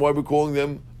only reason why we're calling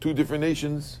them two different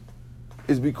nations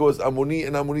is because Ammoni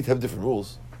and Ammonit have different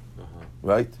rules.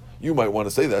 Right? You might want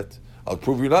to say that. I'll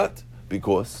prove you not,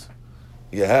 because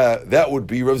that would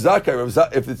be Rav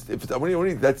Zakkai. If it's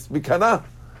Ammoni, that's Mikana.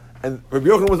 And Rabbi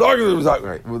Yochanan was arguing with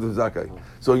Zakkai.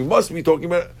 So you must be talking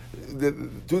about the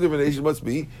two different nations. Must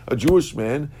be a Jewish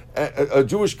man, a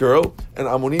Jewish girl, and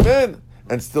Ammoni man,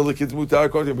 and still the kids mutar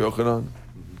according to Rabbi Yochanan.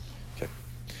 Okay,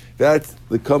 that's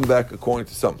the comeback according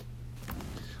to some.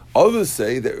 Others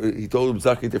say that he told him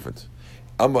Zakkai different.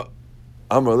 Amar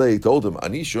he told him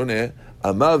Ani shoneh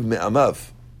amav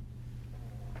me'amav.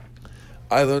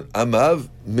 I learned amav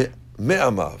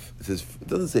me'amav. It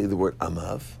doesn't say the word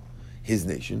amav. His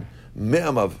nation,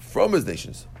 me'amav, from his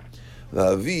nations.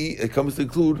 La'avi, it comes to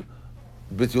include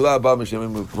betulah ba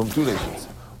mishnei from two nations.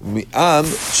 Mi'am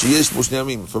sheyesh bo shnei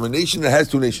amim, from a nation that has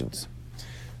two nations.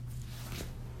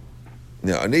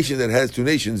 Now, a nation that has two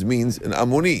nations means an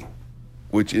Ammoni,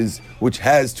 which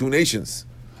has two nations,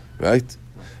 right?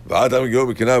 And you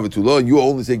only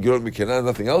say Gior B'Kana,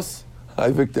 nothing else. Hi,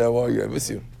 Victor, how are you? I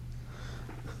miss you.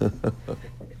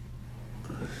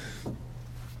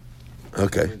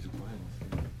 Okay.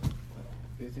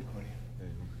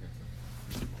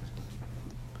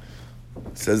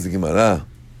 Says the Gemara,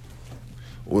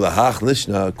 Ulahach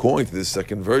Lishna, according to this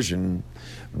second version,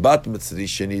 Bat Mitzri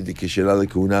Sheni de Kishela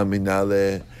Lekuna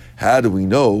Minale. How do we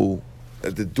know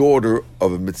that the daughter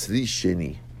of a Mitzri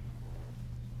Sheni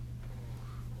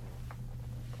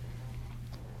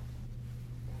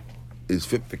is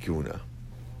fit for Kehuna?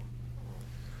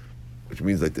 Which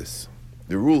means like this.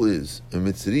 The rule is a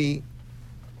Mitzri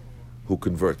who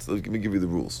converts. Let me give you the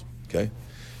rules, okay?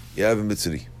 You have a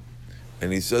Mitzri,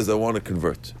 and he says, I want to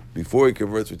convert. Before he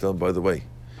converts, we tell him, by the way,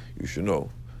 you should know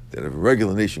that if a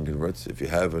regular nation converts, if you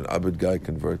have an Abed guy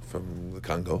convert from the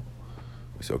Congo,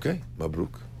 we say, okay,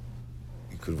 Mabruk.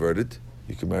 You converted,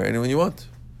 you can marry anyone you want.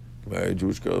 You can marry a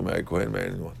Jewish girl, marry a Kohen, marry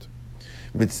anyone you want.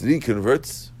 Mitzri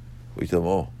converts, we tell them,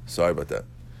 oh, sorry about that.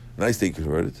 Nice that you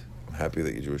converted. I'm happy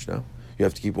that you're Jewish now. You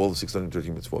have to keep all the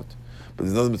 613 mitzvot. But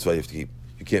there's another mitzvah you have to keep.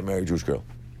 You can't marry a Jewish girl.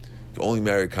 You can only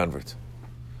marry a convert.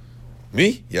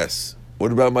 Me? Yes.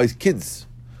 What about my kids?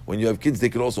 When you have kids, they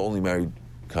can also only marry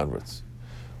converts.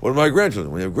 What about my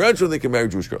grandchildren? When you have grandchildren, they can marry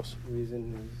Jewish girls. The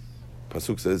reason is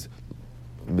Pasuk says,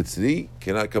 Mitzri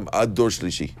cannot come ad dor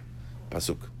shlishi.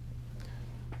 Pasuk.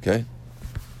 Okay?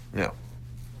 Now,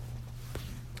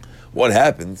 what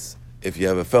happens if you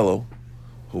have a fellow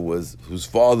whose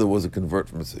father was a convert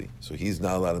from Mitzri? So he's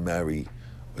not allowed to marry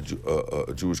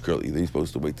a Jewish girl either. He's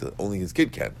supposed to wait till only his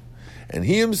kid can. And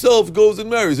he himself goes and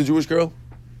marries a Jewish girl.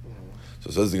 So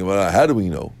it says the Gemara, how do we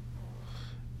know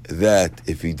that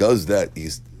if he does that,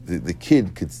 the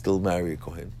kid could still marry a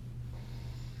Kohen?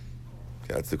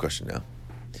 Okay, that's the question now.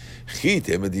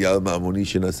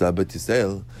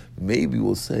 Maybe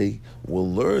we'll say,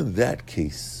 we'll learn that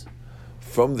case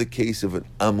from the case of an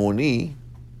Ammoni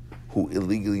who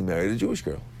illegally married a Jewish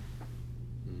girl.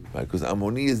 Right? Because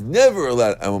Ammoni is never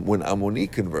allowed, when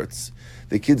Ammoni converts,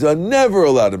 the kids are never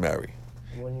allowed to marry.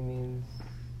 what he means.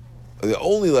 They're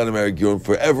only allowed to marry Gerim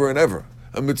forever and ever.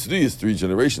 A Mitzri is 3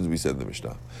 generations, we said in the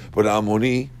Mishnah. But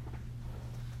Ammoni,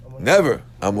 never.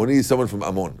 Ammoni is someone from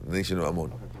Ammon, the nation of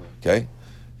Ammon. Okay?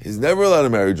 He's never allowed to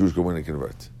marry a Jewish girl when he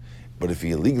converts. But if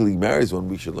he illegally marries one,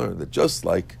 we should learn that just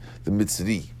like the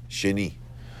Mitzri, Sheni,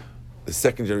 the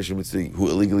second generation Mitzri, who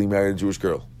illegally married a Jewish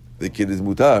girl, the kid is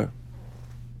mutar,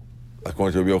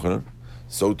 according to Rabbi Yochanan,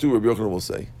 so too Rabbi Yochanan will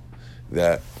say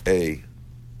that a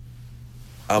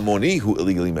Ammoni who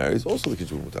illegally marries, also the kid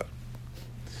should be mutar.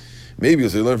 Maybe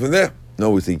you'll say learn from there.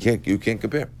 No, we say you can't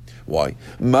compare. Why?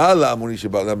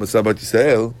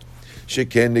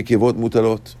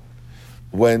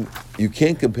 When you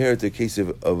can't compare it to a case of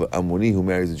Ammoni who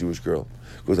marries a Jewish girl.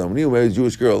 Because Ammoni who marries a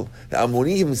Jewish girl, the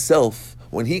Ammoni himself,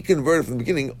 when he converted from the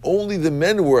beginning, only the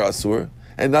men were Asur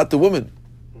and not the women.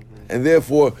 And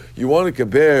therefore, you want to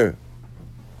compare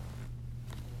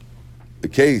the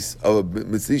case of a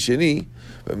Mitzri Sheni,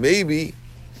 but maybe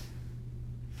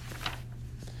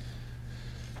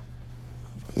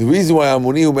the reason why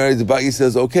Ammoni who marries the Ba'is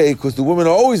says okay, because the women are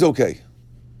always okay.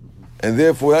 And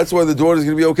therefore, that's why the daughter is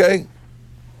going to be okay.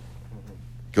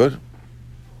 Good.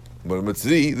 But a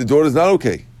Mitzri, the daughter is not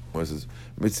okay. It says,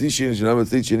 Mitzri Sheni,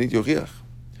 Mitzri Shenit Yochiach.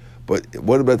 But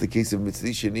what about the case of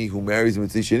Mitzri Sheni who marries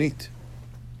Mitzri Shenit?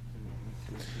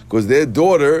 Because their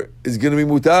daughter is going to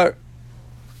be mutar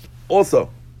also.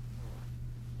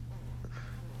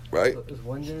 Right? So is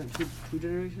two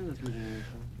generations or 3 generations?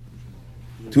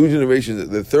 2 generations.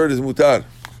 The third is mutar.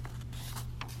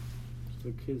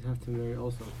 So kids have to marry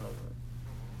also, probably.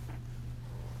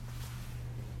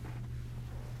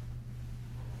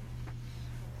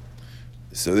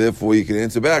 So therefore, you can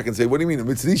answer back and say, "What do you mean, a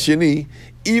Mitzri Sheni?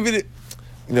 Even,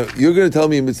 you're going to tell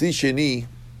me a Mitzri Sheni."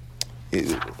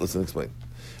 Listen, explain.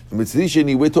 A Mitzri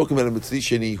Sheni. We're talking about a Mitzri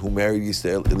Sheni who married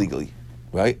Yisrael illegally,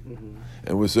 right? Mm-hmm.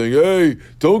 And we're saying, "Hey,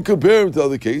 don't compare him to the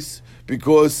other case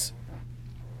because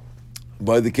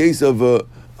by the case of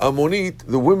Ammonit,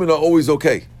 the women are always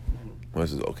okay." I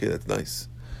says, "Okay, that's nice,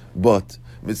 but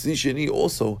Mitzri Sheni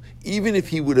also, even if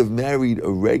he would have married a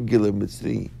regular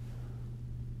Mitzri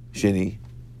Sheni,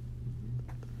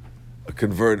 a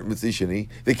convert Mitzri Sheni,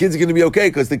 the kids are going to be okay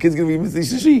because the kid's going to be Mitzri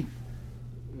Sheni."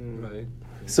 Right.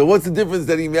 So what's the difference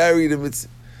that he married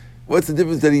What's the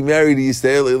difference that he married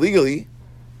Yisrael illegally?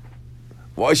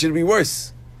 Why should it be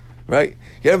worse? Right?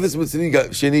 You have this Mitzri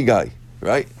Sheni guy,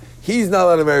 right? He's not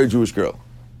allowed to marry a Jewish girl.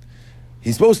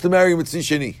 He's supposed to marry Mitzri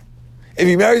Sheni. If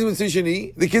he marries Mitzri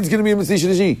Sheni, the kid's going to be a Mitzri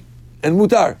Sheni and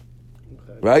mutar,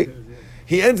 right?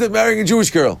 He ends up marrying a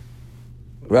Jewish girl.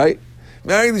 Right?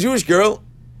 Marrying the Jewish girl,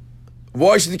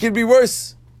 why should the kid be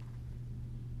worse?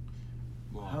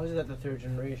 How is that the 3rd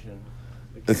generation?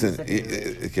 Listen,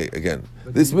 okay, again.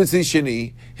 This Mitzri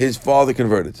Sheni, his father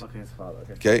converted. Okay, his father,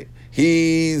 Okay?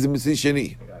 He's a Mitzri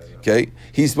Sheni. Okay?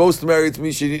 He's supposed to marry a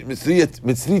Mitzri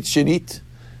Shenit,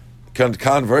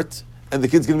 convert, and the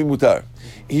kid's going to be mutar.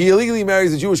 He illegally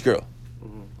marries a Jewish girl.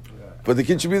 But the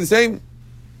kid should be the same.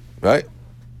 Right?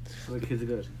 So the kid's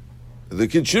good. The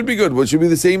kid should be good. What should be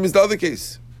the same as the other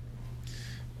case?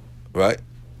 Right?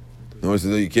 No one says,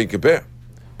 no, you can't compare.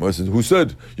 Moshe says, who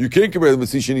said you can't compare the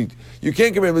Mitzri Shenit? You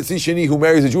can't compare Mitzri Sheni who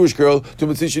marries a Jewish girl to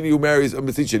Mitzri Sheni who marries a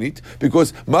Mitzri Shenit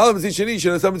because Mala Mitzri Sheni,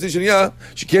 Shenasa Mitzri Sheniya,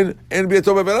 she can and be a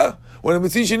Tov Avera. When a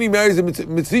Mitzri Sheni marries a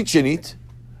Mitzri Shenit,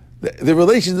 the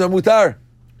relations are mutar.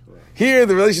 Here,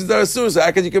 the relations are asur, so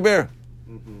how can you compare?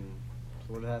 Mm-hmm.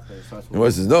 So what happened? So The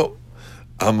Gemara says, no.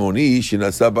 Amoni,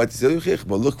 shenasa bat Yisrael yuchich.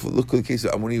 But look at the case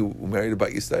of Amoni who married a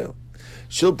bat Yisrael.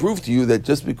 She'll prove to you that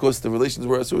just because the relations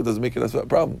were asur doesn't make it a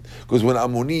problem. Because when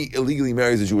Amoni illegally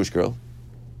marries a Jewish girl,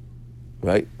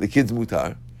 right, the kid's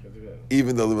mutar,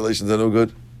 even though the relations are no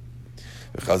good.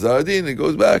 Chazar Adin, it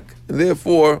goes back. And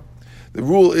therefore, the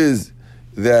rule is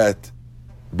that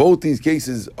both these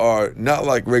cases are not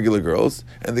like regular girls,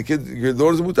 and the kids, your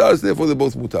daughters are mutar, so therefore they're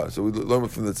both mutar. So we learn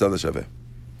from the Tzad HaShaveh.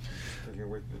 Okay,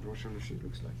 wait, the Rosh Hashanah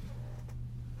looks like.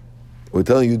 We're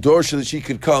telling you, Dor Shalishi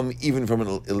could come even from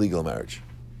an illegal marriage.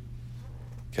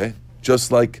 Okay?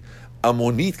 Just like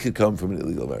Ammonit could come from an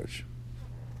illegal marriage.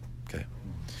 Okay?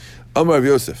 Amar Rav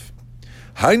Yosef.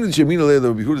 This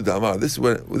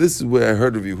is where I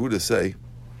heard Rav Yehuda say,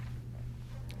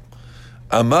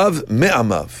 Amav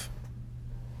me'amav.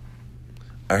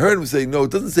 I heard him say, no,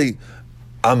 it doesn't say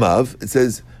Amav, it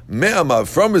says me'amav,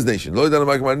 from his nation. I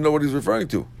didn't know what he's referring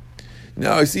to.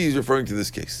 Now I see he's referring to this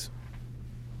case.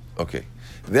 Okay.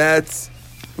 That's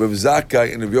Rav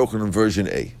Zakkai and Rav Yochanan version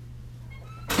A.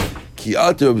 Ki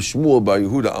ate Rav Shmuel bar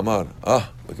Yehuda Amar.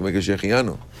 Look at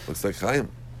Shechianu. Looks like Chaim.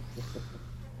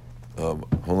 Hold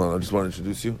on, I just want to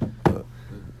introduce you.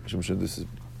 Shimshon, this is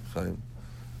Chaim.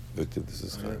 Victor, this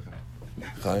is Chaim.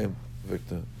 Chaim,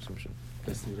 Victor, Shimshon.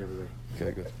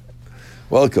 Okay, good.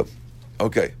 Welcome.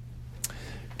 Okay.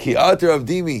 Ki ate Rav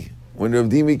Dimi. When Rav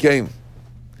Dimi came,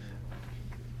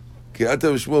 Ki ate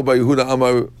Rav Shmuel bar Yehuda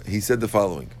Amar, he said the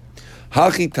following.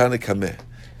 Hachi Tanakameh.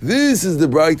 This is the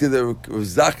braita that Rav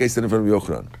Zakkai said in front of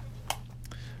Yochanan.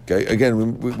 Okay,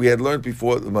 again, we had learned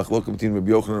before the machloka between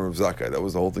Rabbi Yochanan and Rav Zakkai. That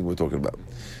was the whole thing we're talking about.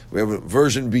 We have a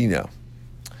version B now.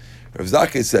 Rav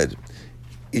Zakkai said,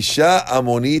 Isha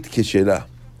Ammonit Keshera.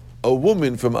 A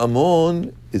woman from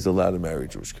Ammon is allowed to marry a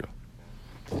Jewish girl.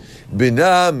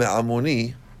 Bina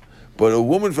me'Ammoni, but a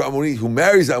woman from Ammoni who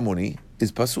marries Ammoni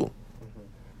is pasul.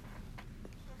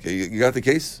 Okay, you got the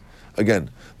case? Again,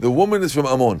 the woman is from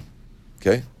Ammon.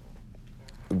 Okay?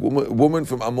 A woman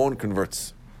from Ammon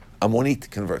converts. Ammonite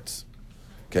converts.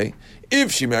 Okay?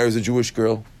 If she marries a Jewish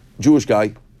guy,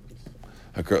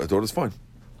 her daughter's fine.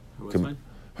 Fine?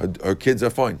 Her kids are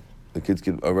fine. The kids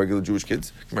are regular Jewish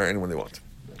kids, can marry anyone they want.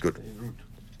 Good.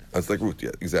 That's like Ruth,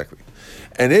 yeah, exactly.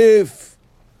 And if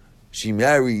she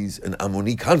marries an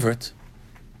Ammoni convert,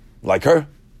 like her,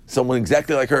 someone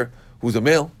exactly like her, who's a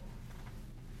male,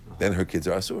 then her kids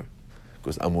are Asur.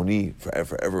 Because Ammoni,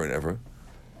 forever and ever,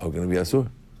 are going to be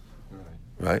Asur.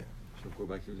 Right? Go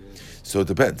back to the... So it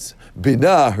depends.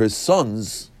 Binah, her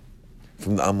sons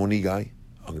from the Ammoni guy,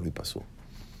 are going to be pasul.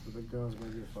 The girls may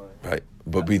be fine. Right.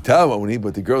 But Bita Ammoni,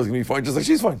 but the girl's going to be fine just like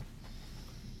she's fine.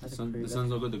 The son's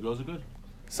no good, the girls are good?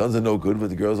 Sons are no good, but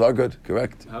the girls are good.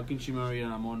 Correct. How can she marry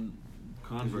an Ammon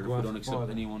convert if we don't accept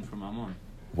anyone from Ammon?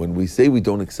 When we say we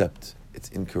don't accept, it's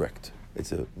incorrect.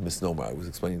 It's a misnomer. I was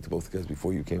explaining to both guys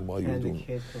before you came, while you were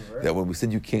doing that. When we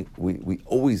said you can't, we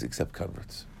always accept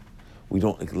converts. We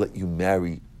don't let you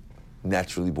marry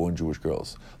naturally born Jewish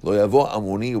girls. Lo yavo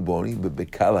Ammoni uboni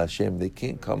bebekal Hashem. They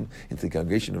can't come into the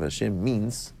congregation of Hashem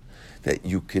means that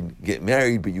you can get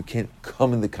married, but you can't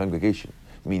come in the congregation,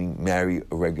 meaning marry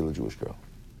a regular Jewish girl.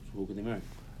 So who can they marry?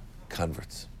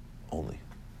 Converts only.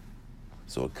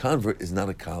 So a convert is not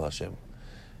a Kal Hashem.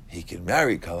 He can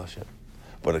marry Kal Hashem.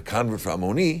 But a convert for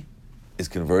Ammoni is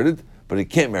converted, but he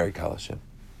can't marry Kal Hashem.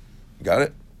 You got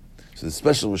it? So there's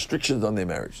special restrictions on their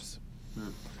marriages.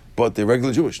 But they're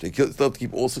regular Jewish. They still have to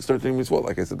keep all 613 mitzvot,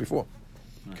 like I said before.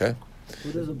 Okay?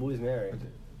 Who does the boys marry?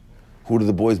 Who do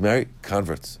the boys marry?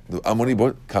 Converts. The Ammoni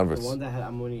boy, converts. The one that had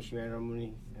Ammoni, she married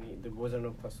Ammoni, and the boys are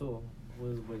no pasul. Who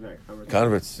does the boys marry?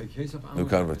 Converts. The case of No Ammon,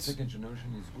 converts. the second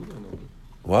generation is good or no good?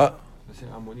 What? Let's say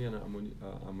Ammoni and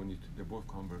Ammonite, they both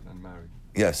convert and marry.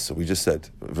 Yes, so we just said,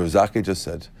 Rav Zakkai just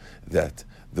said that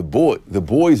the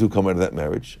boys who come out of that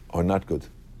marriage are not good.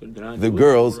 The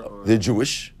girls, they're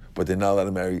Jewish, but they're not allowed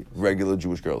to marry regular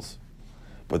Jewish girls.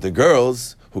 But the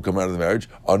girls who come out of the marriage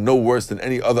are no worse than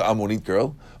any other Ammonite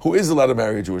girl who is allowed to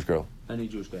marry a Jewish girl. Any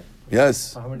Jewish guy.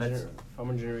 Yes. For how many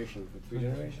generations? For 3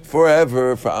 generations?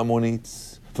 Forever for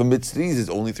Ammonites. For Mitzris, it's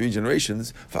only 3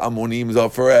 generations. For Ammonims are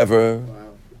forever.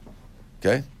 Wow.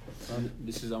 Okay?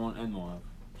 This is Ammon and Moab.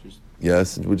 Just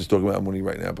Yes, we're just talking about Ammoni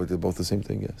right now, but they're both the same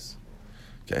thing, yes.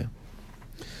 Okay?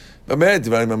 But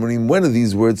when are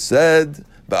these words said?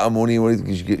 That's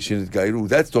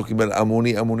talking about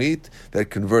Ammonite that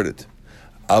converted.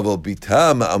 Aval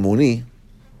bita Ammoni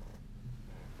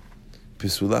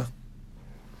pisula.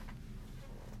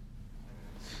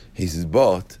 He says,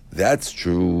 but that's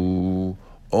true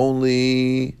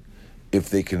only if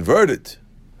they converted.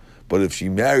 But if she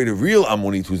married a real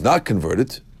Ammonit who's not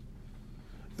converted,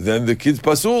 then the kid's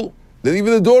pasul. Then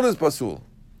even the daughter's pasul.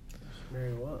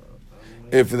 Mary what?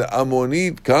 If the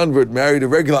Ammonit convert married a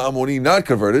regular Ammonit not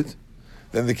converted,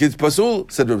 then the kid's pasul,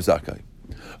 said Reb Zakkai.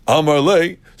 Amar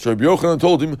lei, so Rabbi Yochanan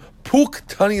told him, Puk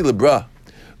tani lebra,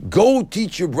 go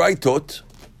teach your braitot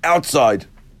outside.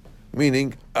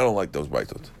 Meaning, I don't like those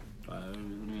braitot. What do you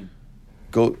mean?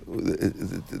 Go.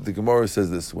 The Gemara says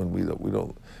this when we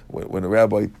don't. When a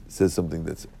rabbi says something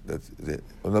that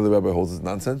another rabbi holds as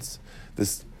nonsense,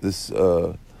 this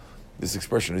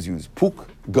expression is used. Puk,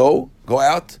 go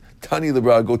out. Tani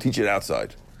lebra, go teach it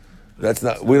outside. That's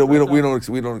not. We don't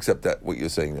accept that. What you're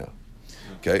saying now.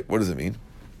 Okay, what does it mean?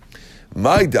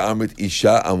 My da'amrit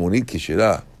isha amonit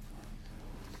kishera.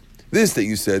 This that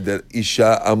you said that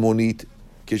isha amonit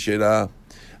kishera,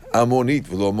 amonit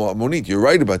v'lo amonit. You're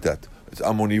right about that. It's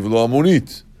amoni v'lo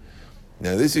amonit.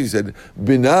 Now this you said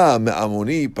bina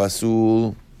me'amoni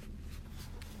pasul.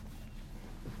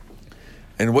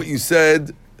 And what you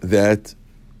said that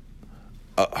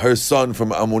her son from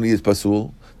Amoni is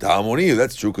pasul. The Amoni,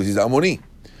 that's true because he's Amoni.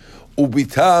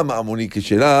 Ubita me'amoni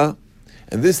kishera.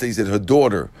 And this they said her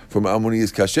daughter from Amoni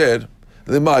is kasher.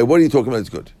 Then what are you talking about? It's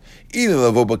good. Even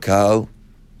lavo bakal.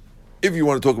 If you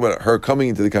want to talk about her coming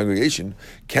into the congregation,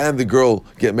 can the girl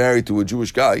get married to a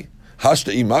Jewish guy?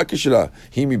 Hashta ima kishera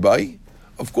himi bai.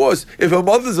 Of course, if her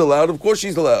mother's allowed, of course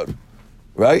she's allowed,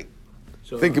 right?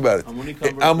 So think about it.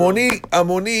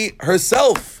 Amoni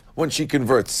herself, when she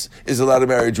converts, is allowed to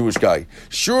marry a Jewish guy.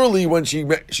 Surely, when she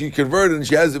converted and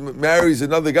she marries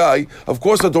another guy, of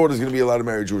course her daughter is going to be allowed to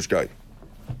marry a Jewish guy.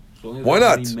 So only why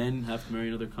not? Many men have to marry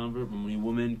another convert, but many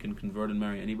women can convert and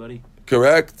marry anybody.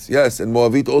 Correct. Yes, and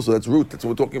Moavit also. That's root. That's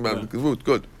what we're talking about. Yeah. Root.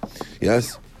 Good.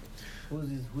 Yes. Who are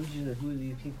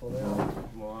these people now?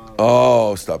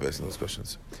 Oh, stop asking those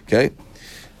questions. Okay.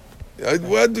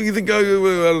 What do you think? I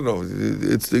don't know.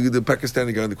 It's the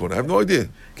Pakistani guy in the corner. I have no idea.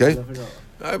 Okay.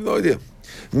 I have no idea.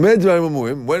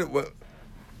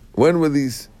 When were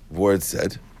these words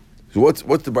said? So what's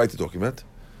the Braita talking about?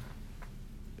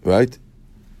 Right.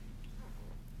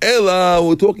 Ella,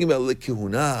 we're talking about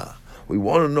lekihuna. We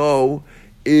want to know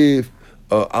if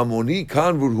Amoni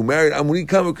convert who married Amoni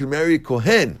convert could marry a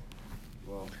Kohen.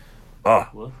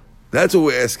 What? That's what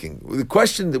we're asking. The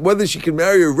question whether she can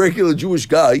marry a regular Jewish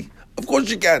guy, of course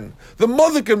she can. The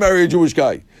mother can marry a Jewish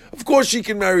guy. Of course she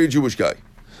can marry a Jewish guy.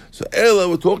 So Ella,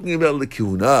 we're talking about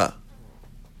lekihuna.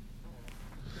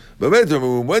 But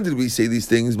when did we say these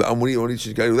things? But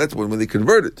that's when they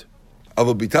converted.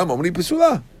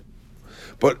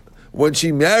 But when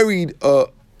she married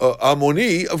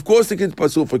Amoni, of course the kid's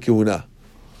pasul for kihuna,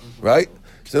 right?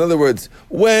 So in other words,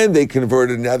 when they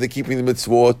converted, now they're keeping the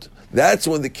mitzvot. That's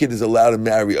when the kid is allowed to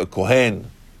marry a kohen.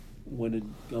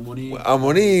 When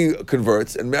Amoni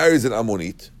converts and marries an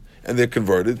Ammonite, and they're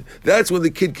converted. That's when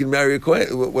the kid can marry a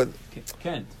kohen.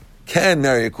 Can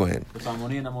marry a kohen. If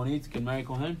Amoni and Ammonite can marry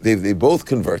kohen, they both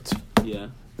convert. Yeah.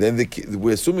 Then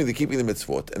we're assuming they're keeping the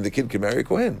mitzvot, and the kid can marry a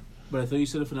kohen. But I thought you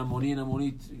said if an Amoni and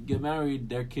Ammonite get married,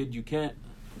 their kid you can't.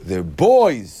 They're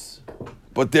boys,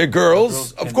 but they're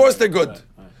girls. Of course they're good. Right.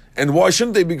 And why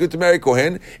shouldn't they be good to marry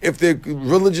Kohen? If they're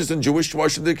religious and Jewish, why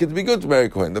shouldn't their kids be good to marry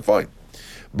Kohen? They're fine.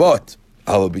 But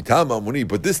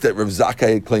this that Rav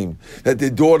Zakkai had claimed that their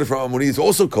daughter from Amoni is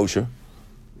also kosher.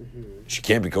 She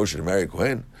can't be kosher to marry a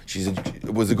Kohen.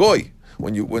 It was a goy.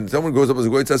 When someone grows up as a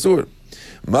goy, it's asur.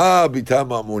 Ma bitam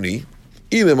Amoni,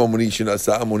 ilim Amoni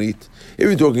shenasa Amonit. If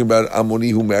you're talking about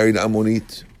Amoni who married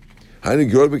Ammonit,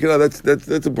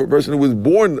 that's a person who was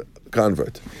born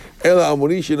convert. Ela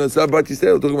Amoni shenasa bat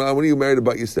Yisrael. Talking about Amoni who married a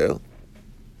bat Yisrael,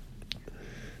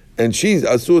 and she's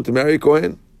asur to marry a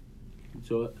Kohen.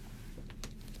 So,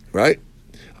 right?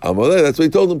 Amalei. That's why he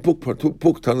told him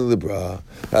puk tana the bra.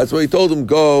 That's why he told him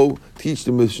go teach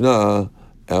the Mishnah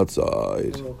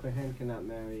outside. So a Kohen cannot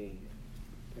marry.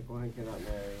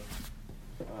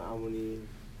 Amoni.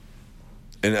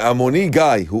 An Ammoni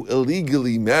guy who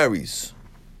illegally marries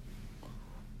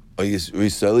a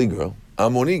Israeli girl,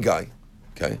 Ammoni guy,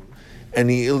 okay, and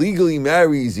he illegally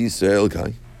marries the Israel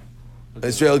guy,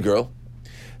 Israel girl.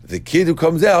 The kid who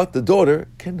comes out, the daughter,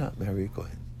 cannot marry a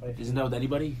Kohen. Isn't that with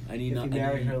anybody?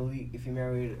 If he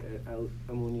married a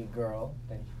Ammoni girl,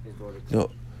 then his daughter. No,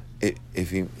 if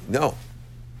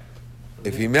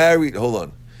he married, hold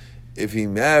on, if he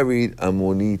married a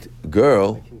Ammonite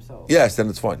girl, like himself. Yes, then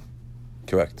it's fine.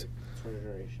 Correct.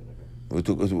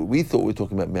 Okay. We thought we were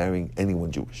talking about marrying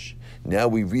anyone Jewish. Now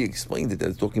we re-explained it that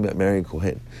it's talking about marrying a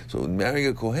Kohen. So in marrying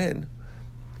a Kohen,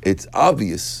 it's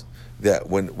obvious that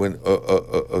when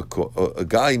a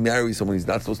guy marries someone he's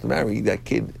not supposed to marry, that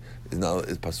kid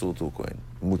is pasul to a kohen.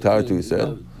 Mutar to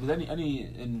Yisrael. With any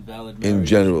invalid marriage, In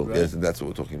general, right? yes, and that's what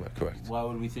we're talking about. Correct. Why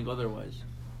would we think otherwise?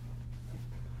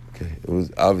 Okay,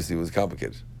 it was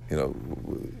complicated. You know,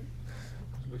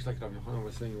 Looks like Rabbi Yochanan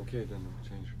was saying okay, then we'll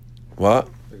change. what?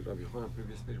 Like Rabbi Yochanan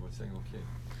previous page was saying okay.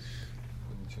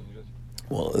 Wouldn't change it.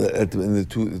 Well, in the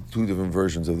two different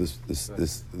versions of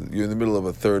this, you're in the middle of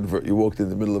a third. You walked in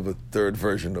the middle of a third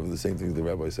version of the same thing the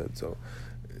rabbi said. So,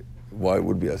 why it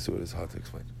would be asur is hard to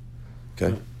explain.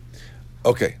 Okay,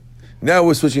 okay. Now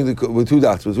we're switching with two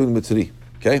dots. We're doing mitzri.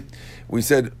 Okay, we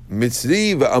said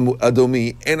mitzri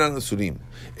v'adomi enan asurim.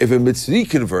 If a mitzri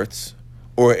converts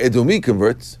or edomi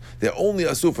converts, they're only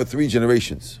asur for 3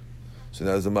 generations. So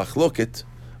now there's a machloket.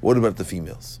 What about the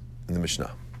females in the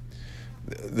Mishnah?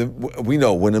 We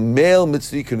know when a male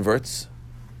mitzri converts,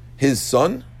 his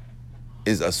son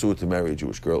is asur to marry a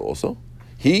Jewish girl also.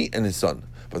 He and his son.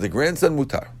 But the grandson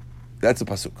mutar. That's a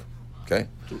pasuk. Okay?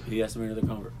 He has to marry another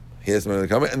convert. He has to marry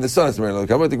another convert, and the son has to marry another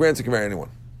convert. The grandson can marry anyone.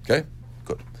 Okay?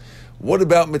 Good. What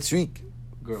about mitzri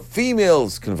Girl.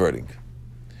 females converting?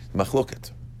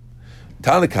 Machloket.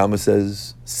 Tanakama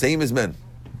says, same as men.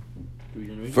 3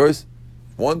 generations? First,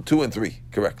 1, 2, and 3.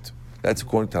 Correct. That's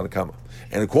according to Tanakama.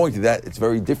 And according to that, it's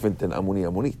very different than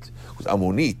Ammonit. Because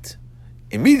Ammonit,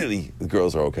 immediately the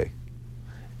girls are okay.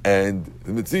 And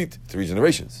the Mitzrit, 3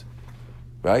 generations.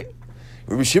 Right?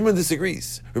 Rabbi Shimon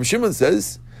disagrees. Rabbi Shimon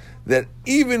says that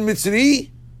even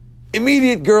Mitzri,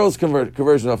 immediate girls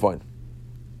conversion are fine.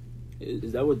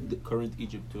 Is that what the current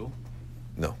Egypt too?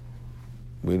 No.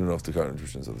 We don't know if the current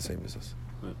traditions are the same as us.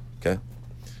 Right. Okay?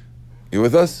 You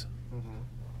with us?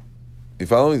 You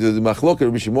following the machlok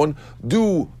Rabbi Shimon?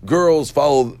 Do girls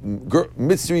follow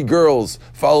Mitzri girls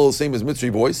follow the same as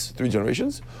Mitzri boys, 3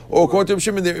 generations, or according to Rabbi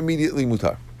Shimon they're immediately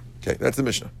mutar? Okay, that's the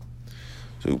Mishnah.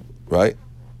 So right.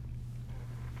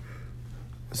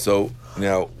 So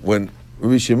now when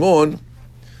Rabbi Shimon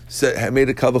made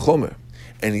a kavachomer,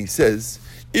 and he says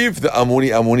if the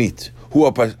Ammonit who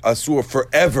are asur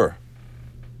forever,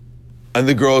 and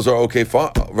the girls are okay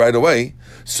right away,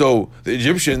 so the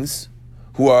Egyptians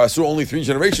who are asur only 3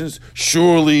 generations,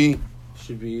 surely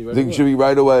Should be right they away. should be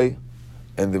right away.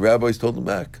 And the rabbis told him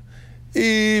back,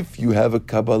 if you have a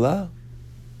Kabbalah,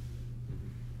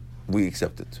 we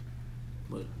accept it.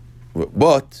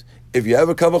 But if you have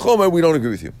a Kavachomer, we don't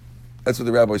agree with you. That's what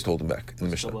the rabbis told him back in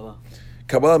the Mishnah. Kabbalah.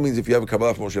 Kabbalah means if you have a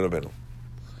Kabbalah from Moshe Rabbeinu.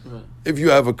 Right. If you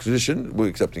have a tradition, we're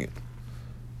accepting it.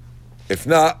 If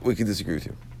not, we can disagree with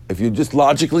you. If you're just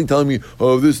logically telling me,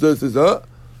 oh, this,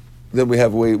 then we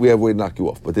have a way to knock you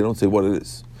off. But they don't say what it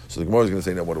is. So the Gemara is going to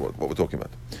say now what we're talking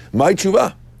about. My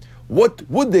tshuva, what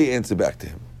would they answer back to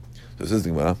him? So it says the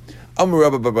Gemara, Amar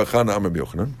Rabba Bar Chana Amar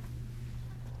Yochanan,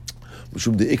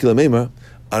 Mishum de'ikla meimar,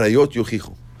 arayot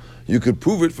yochichu. You could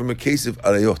prove it from a case of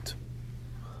arayot.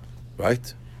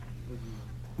 Right?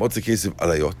 What's the case of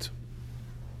arayot?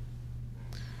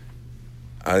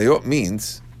 Arayot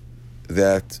means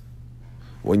that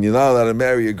when you're not allowed to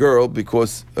marry a girl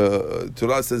because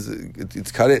Torah says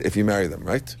it's karet if you marry them,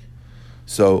 right?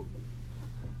 So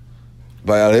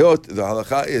by arayot, the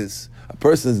halakha is a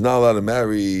person is not allowed to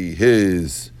marry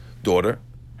his daughter,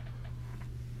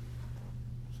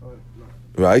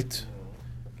 right?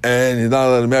 And he's not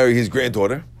allowed to marry his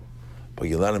granddaughter, but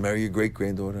you're allowed to marry your great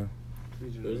granddaughter.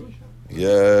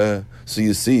 Yeah. So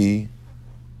you see.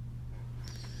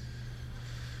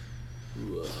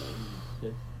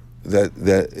 That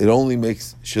it only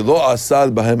makes shelo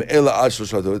asad b'hem ela ad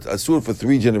shlosh hadorot. It's asur for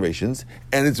 3 generations,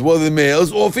 and it's whether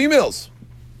males or females.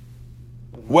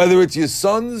 Whether it's your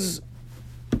son's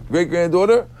great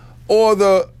granddaughter or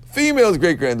the female's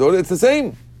great granddaughter, it's the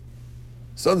same.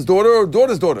 Son's daughter or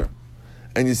daughter's daughter,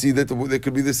 and you see that they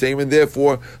could be the same, and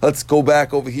therefore let's go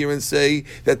back over here and say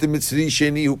that the mitzri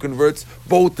sheni who converts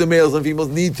both the males and females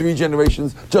need 3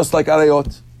 generations, just like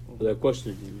arayot. That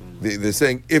question. They're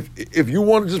saying if you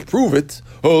want to just prove it,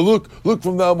 look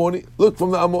from the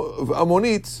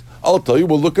Ammonites, I'll tell you.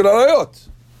 Well, look at Arayot.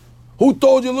 Who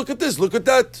told you? Look at this. Look at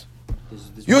that.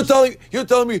 You're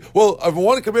telling me. Well, if I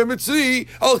want to compare Mitzri,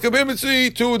 I'll compare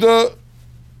Mitzri to the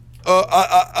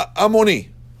Ammoni.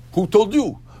 Who told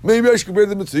you? Maybe I should compare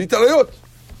the Mitzri to Arayot.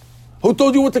 Who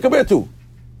told you what to compare to?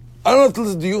 I don't have to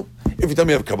listen to you. If you tell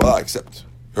me I have Kabbalah, I accept.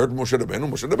 Heard Moshe Rabbeinu.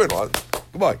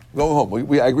 Goodbye. Go home.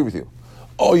 I agree with you.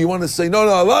 Oh, you want to say, no,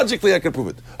 logically I can prove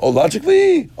it. Oh,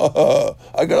 logically?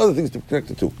 I got other things to connect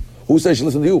it to. Who says I should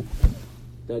listen to you?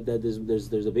 That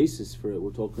there's a basis for it. We're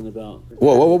talking about.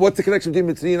 What's the connection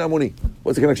between Mitzri and Ammoni?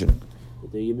 What's the connection?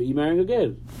 You marrying a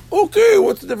ger. Okay,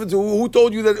 what's the difference? Who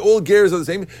told you that all gers are the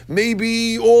same?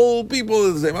 Maybe all people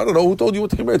are the same. I don't know. Who told you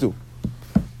what to compare to?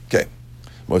 Okay.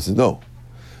 Moshe says, no.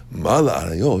 Mala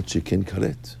arayot shekin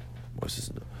karet.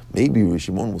 Maybe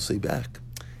Rishimon will say back,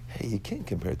 hey, you can't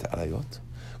compare it to arayot.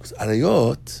 Because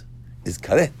arayot is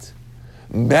karet.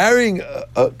 Marrying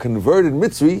a converted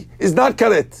Mitzri is not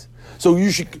karet. So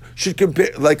you should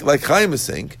compare, like Chaim is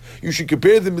saying, you should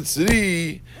compare the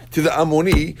Mitzri to the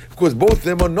Ammoni, because both of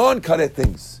them are non-karet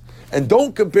things. And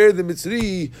don't compare the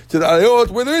Mitzri to the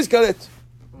Arayot where there is karet.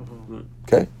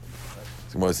 Okay?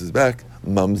 So Gemara says back,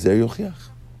 Mamzer yochiach.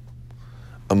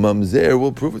 A Mamzer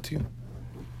will prove it to you.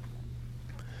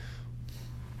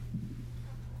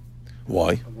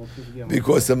 Why?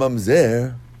 Because a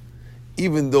Mamzer,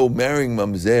 even though marrying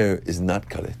Mamzer is not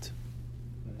karet,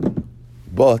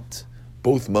 but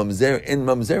both Mamzer and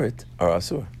Mamzeret are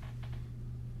Asur.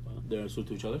 They're Asur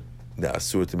to each other? They're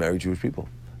Asur to marry Jewish people.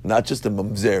 Not just a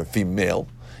Mamzer female.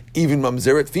 Even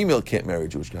Mamzeret female can't marry a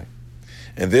Jewish guy.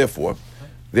 And therefore,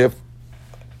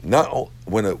 not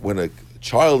when a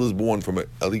child is born from the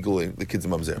kid's a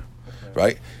Mamzer,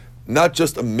 right? Not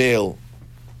just a male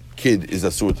kid is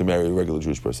Asur to marry a regular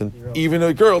Jewish person, even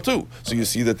a girl too. So you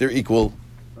see that they're equal.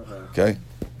 Okay?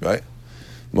 Right?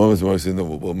 Well,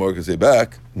 Mark can say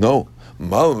back, no.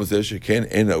 Don't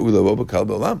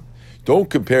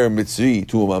compare Mitzri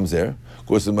to a Mamzer. Of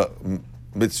course, a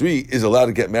Mitzri is allowed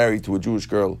to get married to a Jewish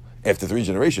girl after 3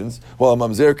 generations, while a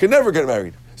Mamzer can never get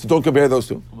married. So don't compare those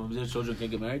two. Mamzer children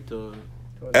can't get married to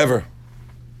ever.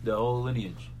 The whole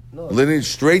lineage. No, Lineage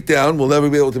straight down will never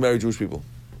be able to marry Jewish people.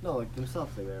 no, like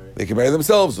themselves they marry. They can marry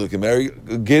themselves. They can marry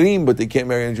Gerim, but they can't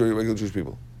marry any regular Jewish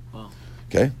people. Wow.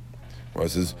 Okay? Where it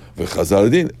says, so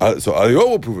Arayot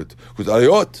will prove it. Because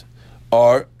Arayot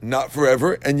are not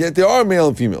forever, and yet they are male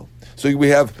and female. So we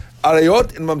have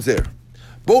Arayot and Mamzer.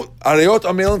 Both Arayot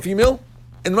are male and female,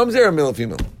 and Mamzer are male and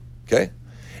female. Okay?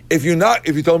 If you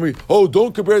tell me, oh,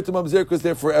 don't compare it to Mamzer because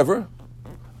they're forever,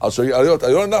 I'll show you Arayot.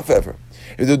 Arayot are not forever.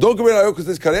 If you don't compare Arayot because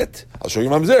there's karet, I'll show you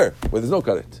Mamzer, where there's no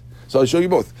karet. So I'll show you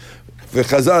both. The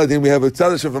Chazal, then we have a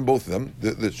tzaddik from both of them,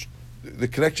 the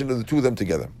connection of the two of them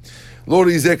together. Lord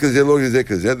Yizek,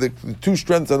 the two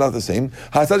strengths are not the same.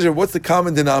 What's the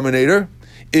common denominator?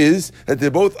 Is that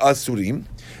they're both asurim,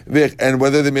 and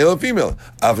whether they're male or female.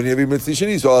 So said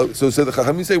the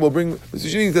Chachamim say, we'll bring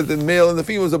mitzvah that the male and the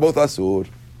females are both asur.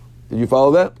 Did you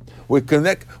follow that? The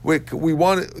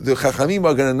Chachamim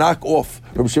are going to knock off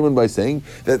Rabbi Shimon by saying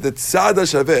that the tzada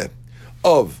shaveh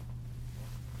of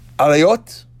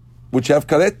arayot, which have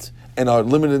karet and are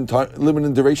limited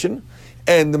in duration,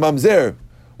 and the mamzer,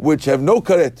 which have no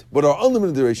karet but are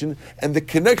unlimited duration, and the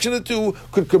connection of the two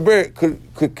could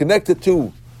connect it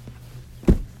to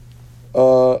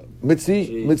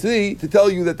mitzri to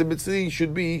tell you that the mitzri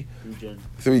should be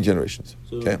 3 generations.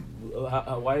 So okay.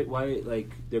 Why like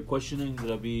they're questioning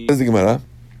Rabbi? Where's the Gemara?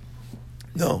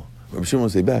 No. Rabbi Shimon will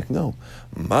say back, no.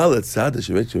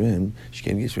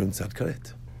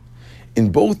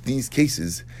 In both these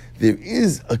cases, there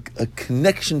is a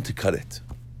connection to karet.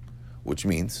 Which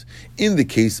means, in the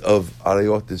case of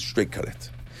Arayot, there's straight karet.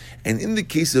 And in the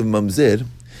case of Mamzer,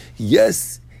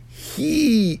 yes,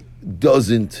 he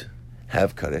doesn't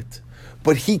have karet,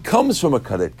 but he comes from a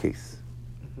karet case.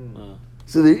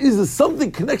 So there is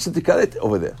something connection to karet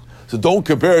over there. So don't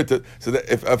compare it to, so that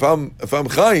if I'm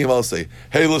Chaim, I'll say,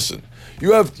 hey, listen,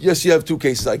 you have 2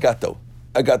 cases, I got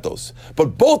those.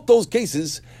 But both those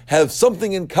cases have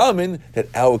something in common that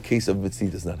our case of Mitzi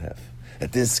does not have.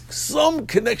 That there's some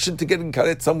connection to getting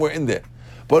karet somewhere in there.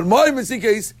 But my Mitzi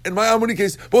case and my Ammoni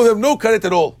case both have no karet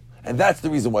at all. And that's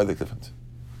the reason why they're different.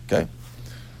 Okay?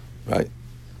 Right?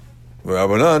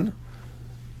 Rabbanan,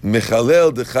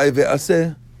 Mechalel dechai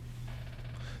ve'aseh.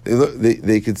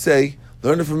 They could say,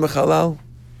 learn it from a halal.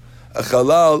 A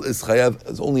halal is chayav,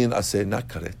 is only an aseh, not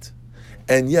karet.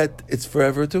 And yet, it's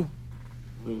forever too.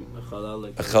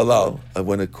 A halal,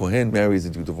 when a kohen marries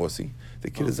a divorcee, the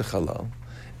kid is a halal.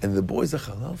 And the boy's a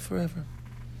halal forever.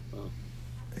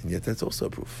 And yet that's also a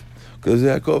proof.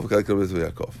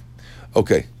 Yaakov.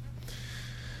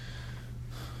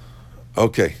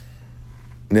 Okay.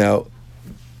 Now,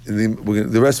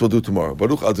 the rest we'll do tomorrow.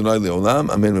 Baruch Adonai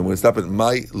Leolam. Amen. We're going to stop at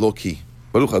my Loki.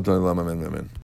 Baruch Adonai Leolam. Amen. Amen.